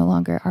 It's no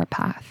longer our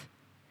path.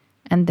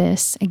 And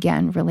this,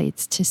 again,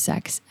 relates to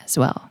sex as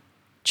well.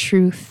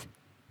 Truth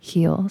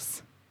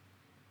heals.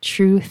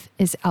 Truth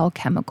is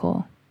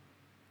alchemical.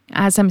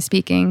 As I'm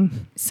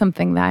speaking,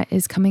 something that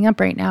is coming up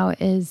right now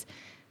is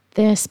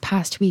this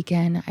past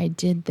weekend, I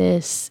did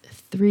this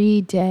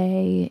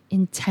 3-day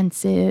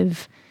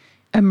intensive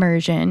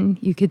immersion,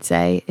 you could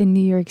say, in New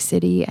York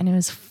City. And it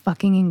was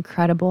fucking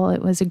incredible.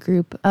 It was a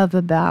group of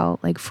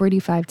about like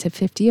 45 to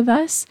 50 of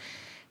us.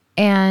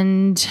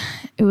 And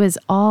it was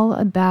all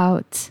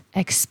about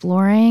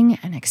exploring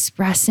and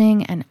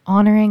expressing and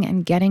honoring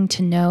and getting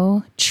to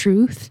know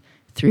truth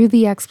through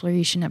the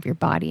exploration of your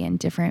body and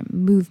different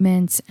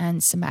movements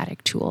and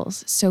somatic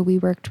tools. So we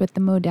worked with the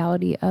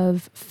modality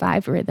of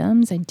 5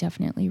 rhythms. I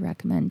definitely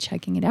recommend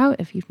checking it out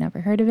if you've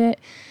never heard of it.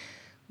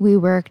 We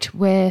worked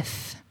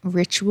with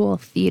ritual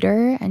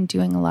theater and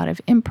doing a lot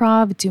of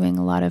improv, doing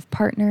a lot of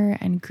partner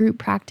and group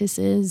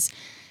practices,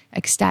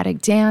 ecstatic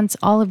dance,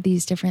 all of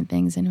these different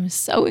things. And it was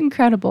so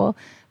incredible.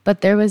 But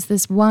there was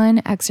this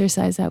one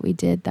exercise that we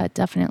did that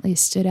definitely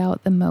stood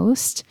out the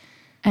most.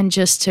 And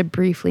just to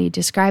briefly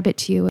describe it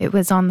to you, it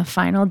was on the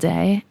final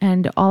day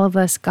and all of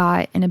us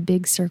got in a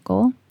big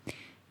circle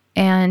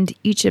and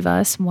each of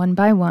us, one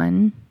by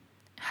one,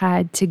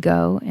 had to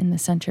go in the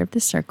center of the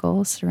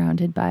circle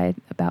surrounded by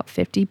about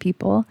 50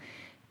 people.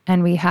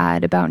 And we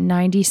had about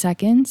 90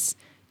 seconds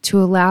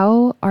to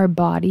allow our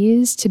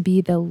bodies to be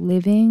the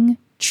living,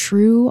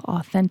 true,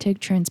 authentic,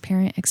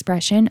 transparent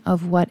expression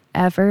of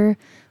whatever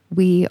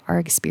we are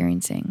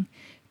experiencing.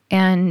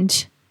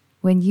 And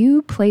when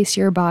you place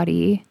your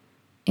body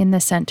in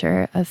the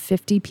center of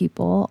 50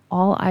 people,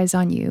 all eyes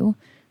on you,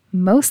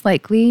 most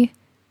likely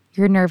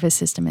your nervous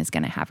system is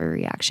going to have a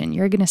reaction.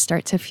 You're going to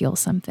start to feel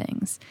some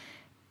things.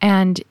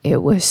 And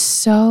it was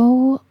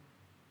so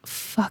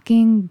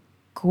fucking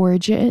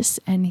gorgeous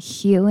and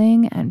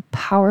healing and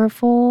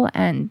powerful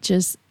and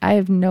just, I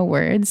have no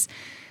words,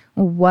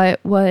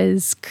 what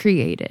was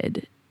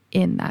created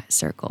in that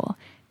circle.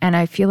 And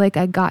I feel like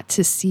I got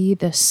to see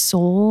the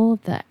soul,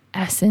 the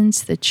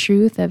essence, the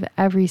truth of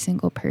every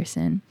single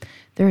person.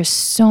 There is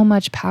so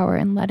much power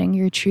in letting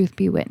your truth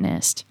be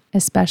witnessed,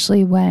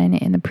 especially when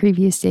in the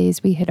previous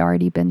days we had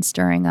already been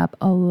stirring up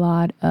a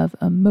lot of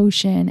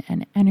emotion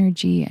and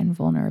energy and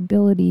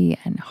vulnerability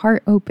and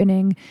heart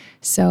opening.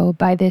 So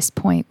by this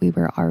point, we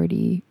were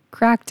already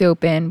cracked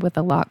open with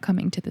a lot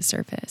coming to the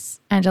surface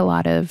and a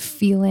lot of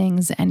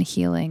feelings and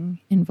healing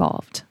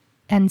involved.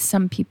 And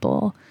some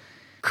people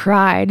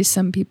cried,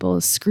 some people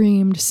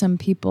screamed, some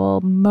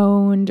people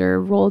moaned or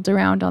rolled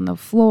around on the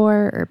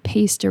floor or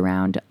paced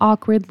around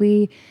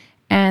awkwardly.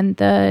 And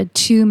the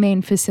 2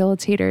 main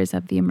facilitators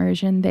of the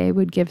immersion, they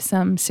would give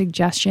some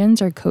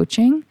suggestions or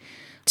coaching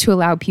to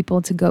allow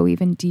people to go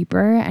even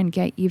deeper and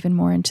get even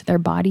more into their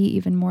body,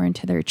 even more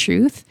into their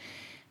truth.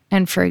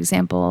 And for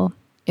example,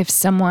 if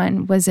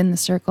someone was in the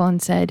circle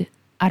and said,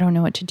 I don't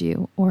know what to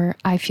do, or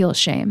I feel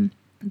shame,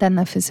 then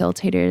the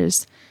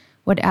facilitators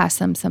would ask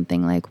them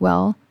something like,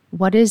 well,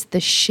 what is the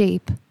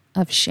shape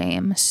of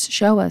shame.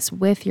 Show us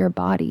with your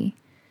body.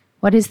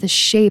 What is the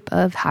shape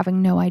of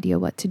having no idea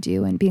what to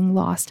do and being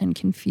lost and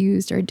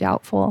confused or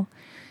doubtful?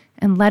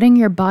 And letting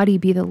your body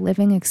be the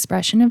living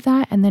expression of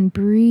that, and then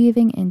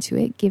breathing into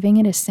it, giving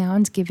it a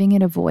sound, giving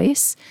it a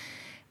voice.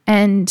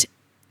 And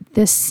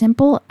this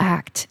simple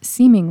act,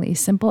 seemingly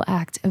simple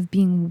act of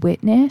being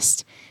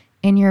witnessed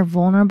in your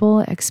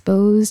vulnerable,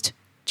 exposed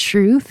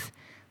truth,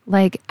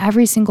 like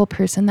every single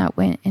person that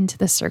went into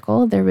the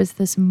circle, there was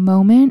this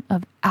moment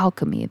of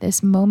alchemy,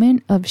 this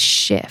moment of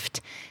shift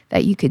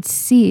that you could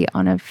see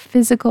on a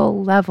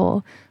physical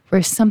level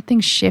where something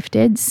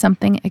shifted,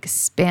 something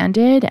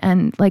expanded,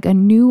 and like a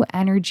new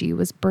energy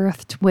was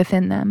birthed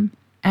within them.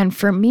 And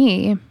for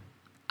me,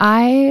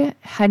 I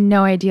had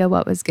no idea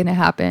what was going to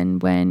happen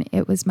when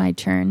it was my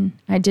turn.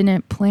 I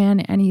didn't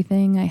plan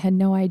anything. I had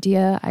no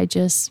idea. I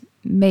just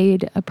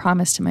made a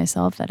promise to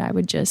myself that I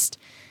would just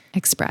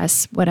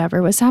express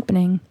whatever was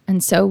happening.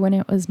 And so when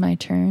it was my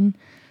turn,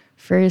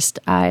 first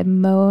I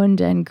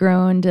moaned and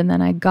groaned, and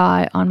then I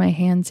got on my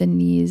hands and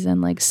knees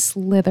and like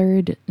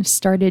started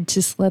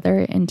to slither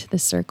into the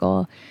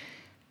circle.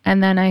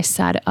 And then I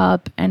sat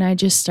up and I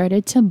just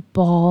started to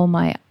bawl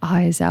my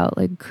eyes out,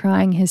 like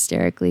crying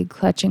hysterically,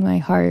 clutching my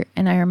heart.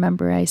 And I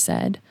remember I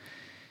said,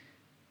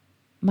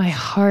 my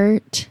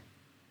heart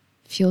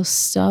feels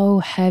so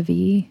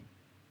heavy.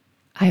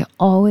 I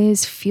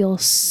always feel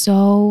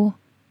so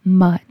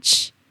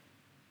much.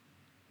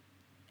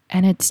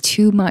 And it's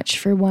too much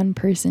for one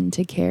person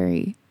to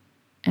carry.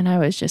 And I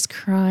was just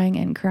crying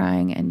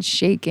and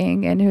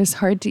shaking, and it was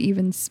hard to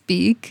even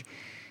speak.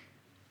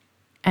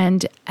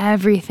 And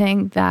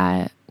everything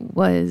that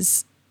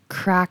was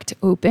cracked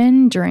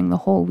open during the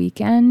whole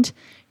weekend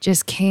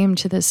just came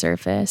to the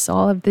surface.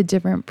 All of the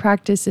different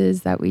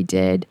practices that we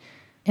did,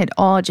 it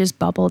all just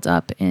bubbled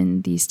up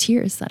in these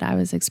tears that I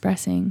was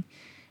expressing.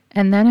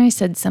 And then I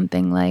said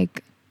something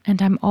like, and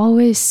I'm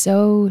always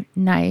so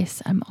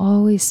nice. I'm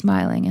always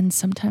smiling. And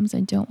sometimes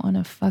I don't want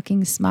to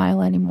fucking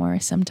smile anymore.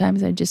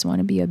 Sometimes I just want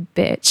to be a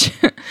bitch.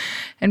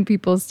 And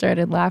people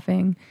started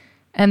laughing.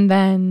 And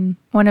then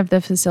one of the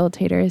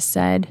facilitators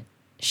said,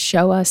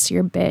 show us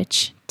your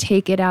bitch.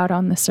 Take it out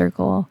on the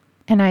circle.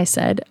 And I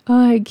said,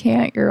 oh, I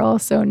can't. You're all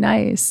so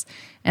nice.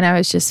 And I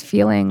was just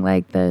feeling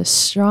like the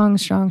strong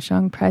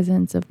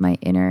presence of my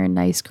inner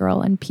nice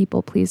girl and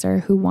people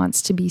pleaser who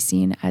wants to be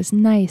seen as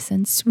nice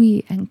and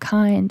sweet and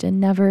kind and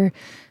never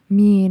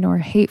mean or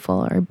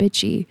hateful or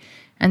bitchy.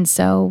 And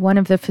so one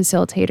of the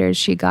facilitators,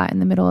 she got in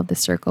the middle of the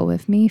circle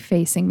with me,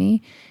 facing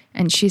me,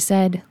 and she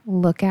said,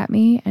 look at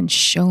me and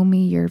show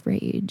me your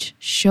rage.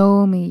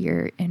 Show me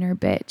your inner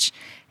bitch.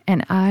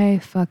 And I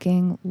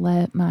fucking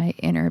let my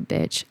inner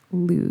bitch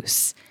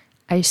loose.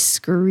 I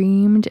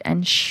screamed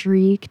and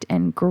shrieked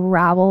and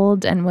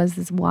growled and was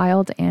this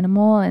wild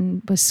animal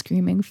and was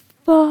screaming,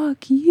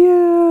 fuck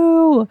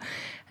you.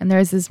 And there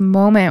was this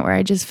moment where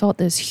I just felt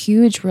this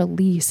huge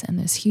release and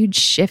this huge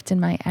shift in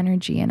my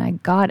energy. And I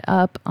got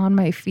up on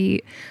my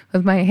feet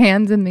with my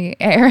hands in the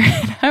air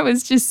and I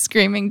was just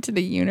screaming to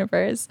the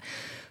universe,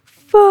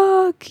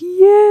 fuck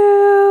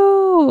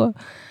you.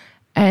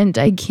 And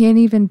I can't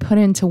even put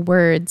into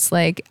words,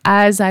 like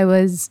as I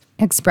was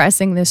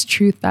expressing this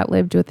truth that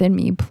lived within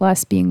me,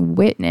 plus being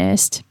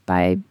witnessed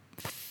by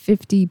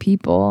 50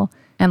 people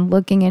and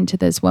looking into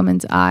this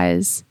woman's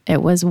eyes,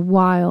 it was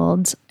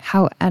wild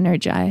how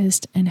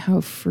energized and how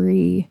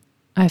free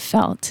I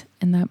felt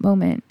in that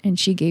moment. And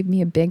she gave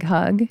me a big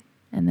hug,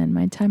 and then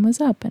my time was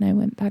up and I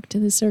went back to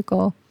the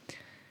circle.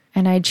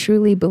 And I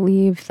truly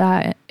believe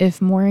that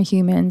if more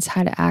humans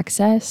had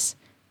access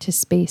to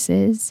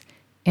spaces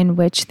in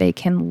which they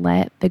can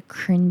let the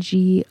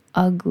cringy,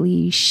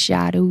 ugly,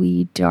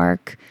 shadowy,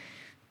 dark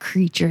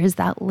creatures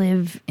that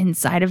live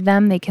inside of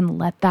them, they can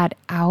let that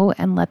out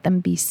and let them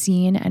be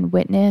seen and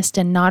witnessed,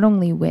 and not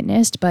only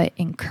witnessed, but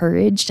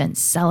encouraged and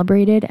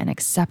celebrated and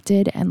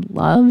accepted and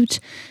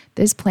loved,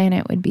 this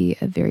planet would be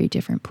a very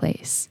different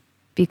place,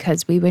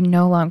 because we would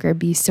no longer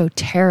be so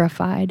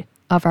terrified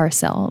of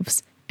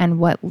ourselves and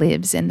what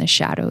lives in the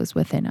shadows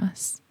within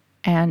us.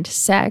 And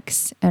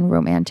sex and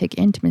romantic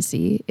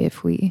intimacy,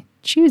 if we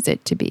choose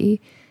it to be,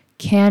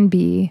 can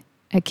be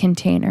a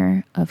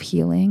container of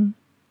healing,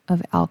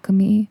 of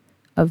alchemy,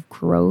 of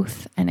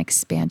growth and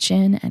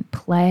expansion and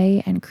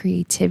play and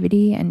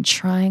creativity and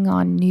trying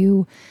on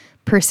new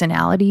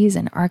personalities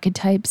and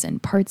archetypes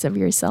and parts of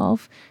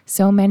yourself.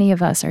 So many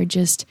of us are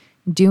just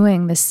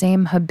doing the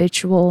same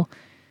habitual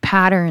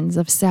patterns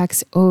of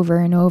sex over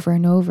and over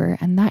and over,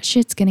 and that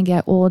shit's gonna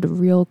get old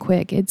real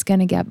quick. It's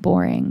gonna get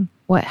boring.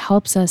 What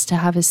helps us to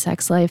have a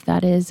sex life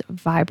that is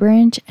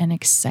vibrant and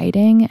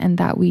exciting and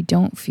that we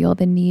don't feel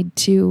the need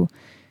to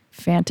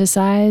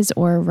fantasize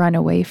or run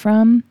away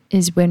from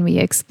is when we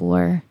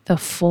explore the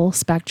full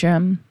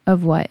spectrum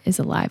of what is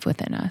alive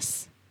within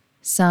us.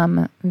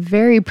 Some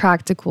very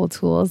practical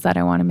tools that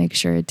I want to make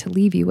sure to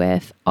leave you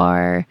with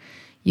are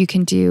you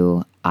can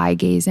do eye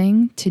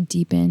gazing to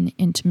deepen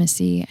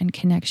intimacy and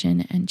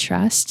connection and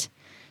trust.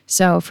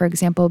 So, for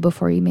example,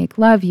 before you make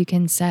love, you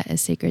can set a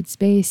sacred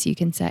space, you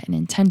can set an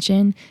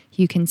intention,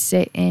 you can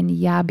sit in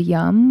Yab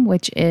Yum,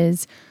 which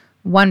is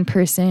one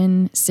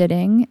person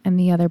sitting and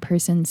the other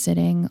person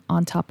sitting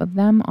on top of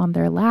them on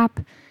their lap,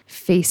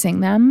 facing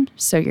them.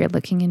 So you're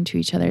looking into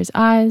each other's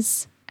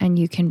eyes and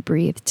you can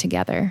breathe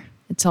together.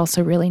 It's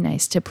also really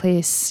nice to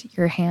place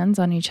your hands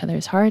on each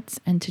other's hearts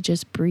and to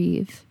just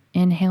breathe,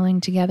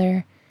 inhaling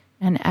together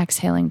and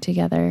exhaling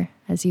together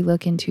as you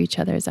look into each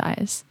other's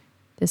eyes.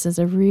 This is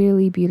a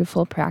really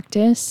beautiful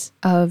practice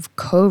of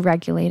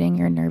co-regulating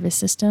your nervous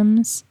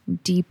systems,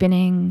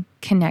 deepening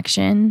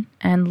connection,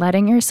 and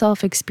letting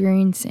yourself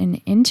experience an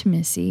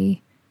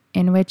intimacy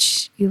in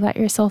which you let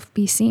yourself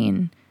be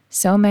seen.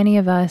 So many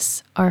of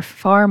us are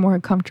far more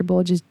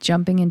comfortable just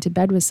jumping into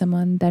bed with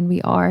someone than we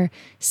are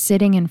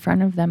sitting in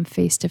front of them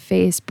face to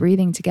face,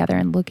 breathing together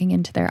and looking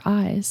into their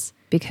eyes.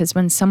 Because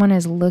when someone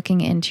is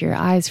looking into your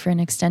eyes for an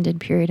extended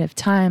period of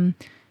time,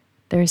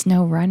 there's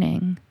no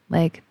running.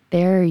 Like,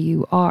 there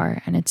you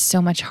are, and it's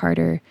so much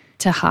harder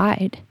to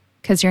hide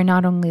because you're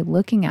not only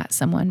looking at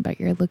someone, but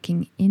you're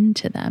looking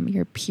into them.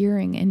 You're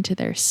peering into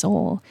their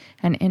soul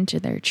and into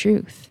their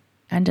truth.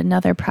 And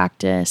another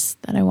practice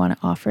that I want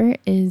to offer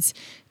is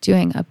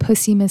doing a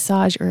pussy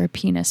massage or a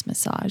penis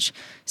massage.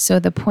 So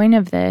the point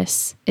of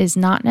this is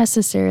not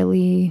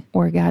necessarily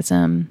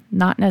orgasm,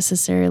 not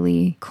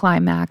necessarily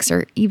climax,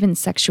 or even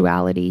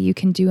sexuality. You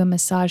can do a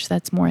massage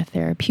that's more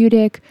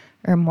therapeutic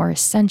or more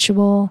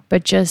sensual,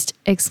 but just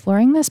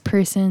exploring this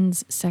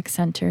person's sex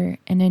center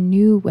in a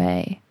new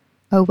way,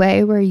 a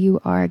way where you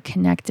are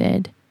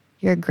connected,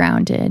 you're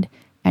grounded,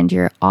 and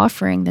you're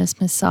offering this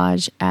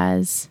massage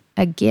as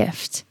a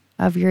gift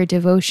of your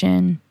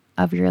devotion,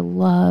 of your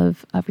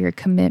love, of your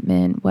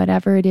commitment,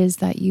 whatever it is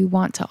that you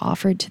want to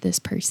offer to this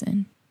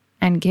person.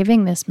 And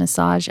giving this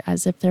massage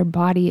as if their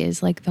body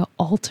is like the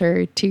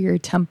altar to your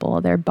temple.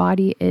 Their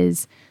body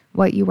is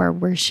what you are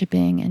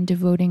worshiping and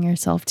devoting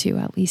yourself to,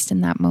 at least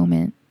in that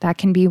moment. That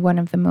can be one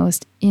of the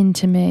most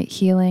intimate,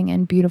 healing,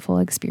 and beautiful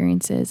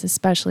experiences,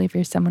 especially if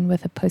you're someone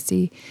with a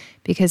pussy,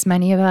 because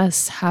many of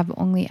us have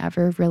only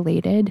ever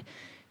related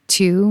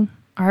to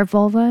our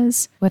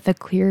vulvas with a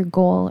clear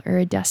goal or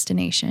a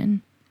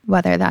destination,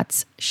 whether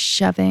that's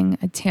shoving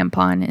a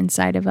tampon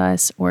inside of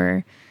us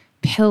or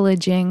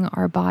pillaging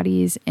our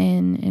bodies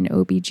in an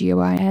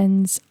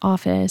OBGYN's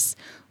office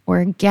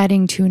or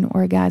getting to an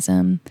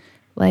orgasm.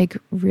 Like,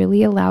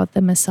 really allow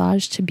the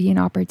massage to be an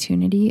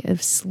opportunity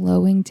of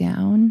slowing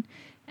down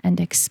and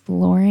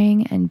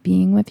exploring and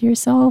being with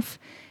yourself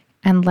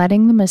and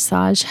letting the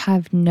massage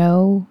have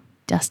no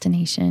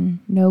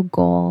destination, no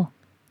goal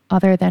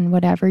other than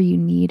whatever you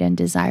need and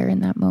desire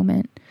in that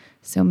moment.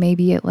 So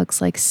maybe it looks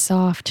like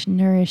soft,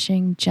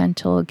 nourishing,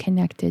 gentle,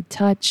 connected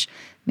touch.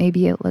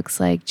 Maybe it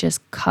looks like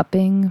just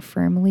cupping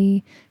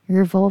firmly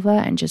your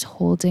vulva and just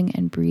holding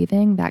and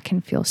breathing. That can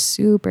feel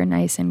super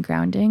nice and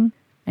grounding.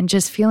 And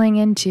just feeling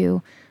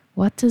into,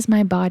 what does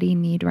my body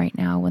need right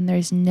now when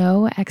there's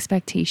no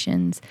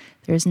expectations,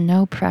 there's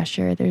no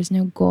pressure, there's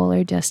no goal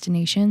or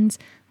destinations?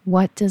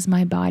 What does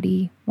my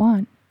body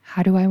want?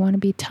 How do I want to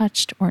be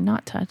touched or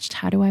not touched?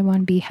 How do I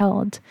want to be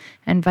held?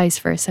 And vice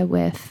versa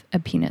with a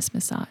penis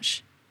massage.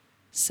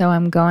 So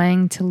I'm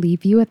going to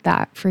leave you with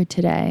that for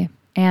today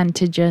and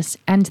to just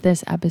end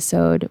this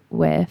episode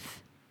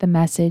with the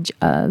message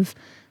of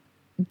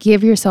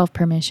give yourself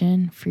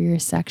permission for your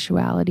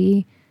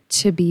sexuality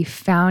to be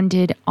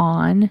founded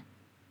on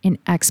an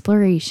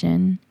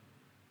exploration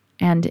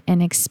and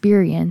an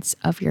experience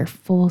of your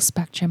full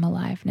spectrum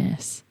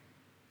aliveness.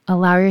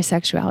 Allow your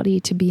sexuality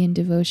to be in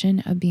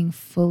devotion of being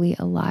fully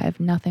alive,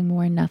 nothing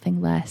more,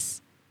 nothing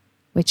less,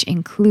 which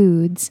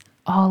includes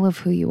all of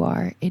who you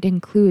are. It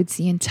includes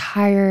the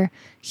entire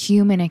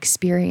human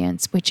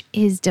experience, which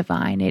is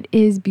divine. It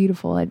is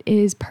beautiful. It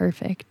is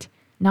perfect.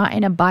 Not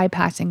in a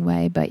bypassing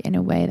way, but in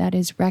a way that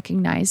is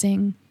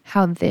recognizing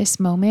how this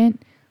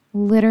moment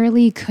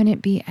literally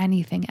couldn't be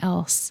anything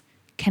else.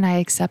 Can I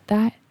accept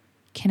that?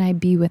 Can I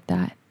be with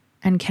that?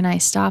 And can I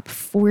stop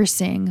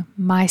forcing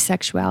my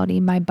sexuality,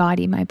 my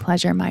body, my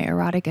pleasure, my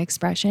erotic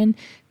expression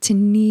to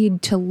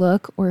need to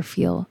look or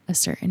feel a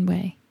certain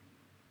way?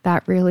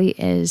 That really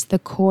is the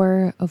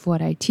core of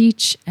what I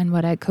teach and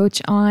what I coach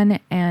on,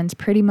 and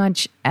pretty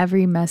much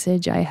every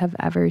message I have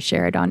ever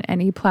shared on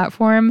any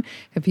platform.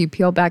 If you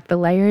peel back the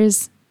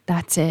layers,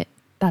 that's it.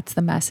 That's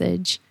the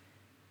message.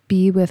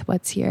 Be with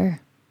what's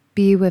here.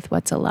 Be with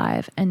what's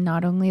alive. And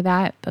not only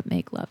that, but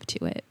make love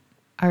to it.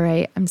 All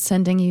right, I'm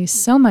sending you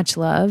so much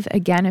love.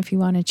 Again, if you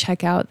want to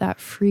check out that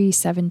free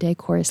 7-day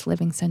course,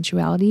 Living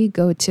Sensuality,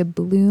 go to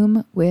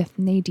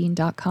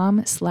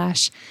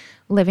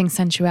bloomwithnadine.com/living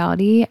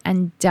sensuality,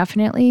 and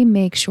definitely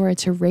make sure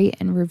to rate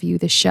and review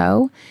the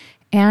show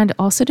and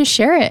also to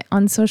share it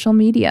on social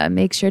media.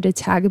 Make sure to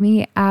tag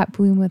me at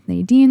Bloom with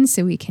Nadine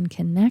so we can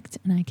connect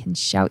and I can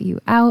shout you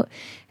out,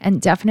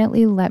 and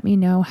definitely let me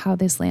know how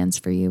this lands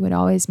for you. It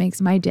always makes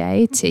my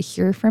day to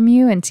hear from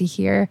you and to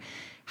hear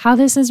how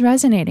this is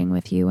resonating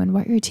with you and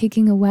what you're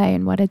taking away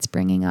and what it's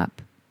bringing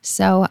up.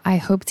 So I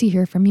hope to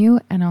hear from you,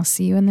 and I'll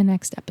see you in the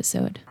next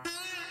episode.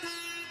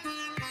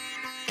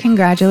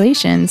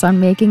 Congratulations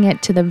on making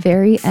it to the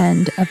very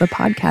end of a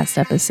podcast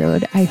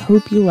episode. I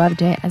hope you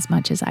loved it as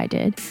much as I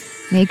did.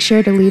 Make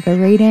sure to leave a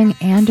rating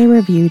and a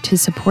review to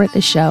support the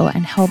show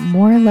and help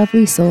more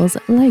lovely souls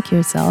like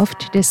yourself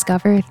to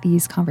discover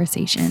these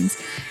conversations.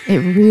 It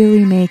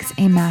really makes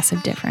a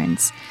massive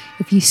difference.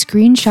 If you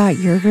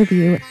screenshot your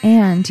review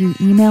and you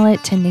email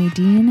it to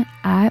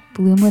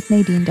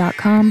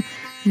Nadine@bloomwithnadine.com,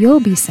 you'll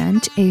be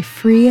sent a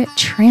free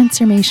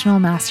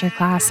transformational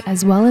masterclass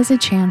as well as a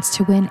chance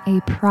to win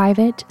a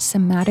private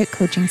somatic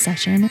coaching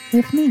session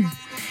with me.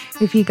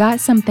 If you got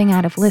something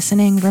out of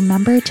listening,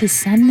 remember to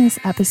send this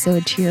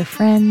episode to your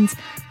friends,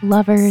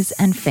 lovers,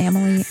 and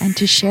family, and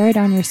to share it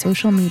on your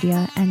social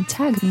media and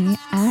tag me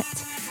at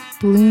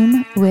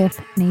Bloom with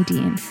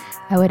Nadine.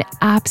 I would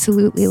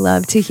absolutely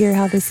love to hear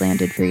how this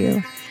landed for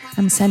you.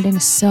 I'm sending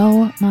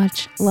so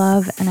much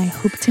love, and I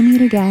hope to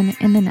meet again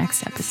in the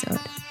next episode.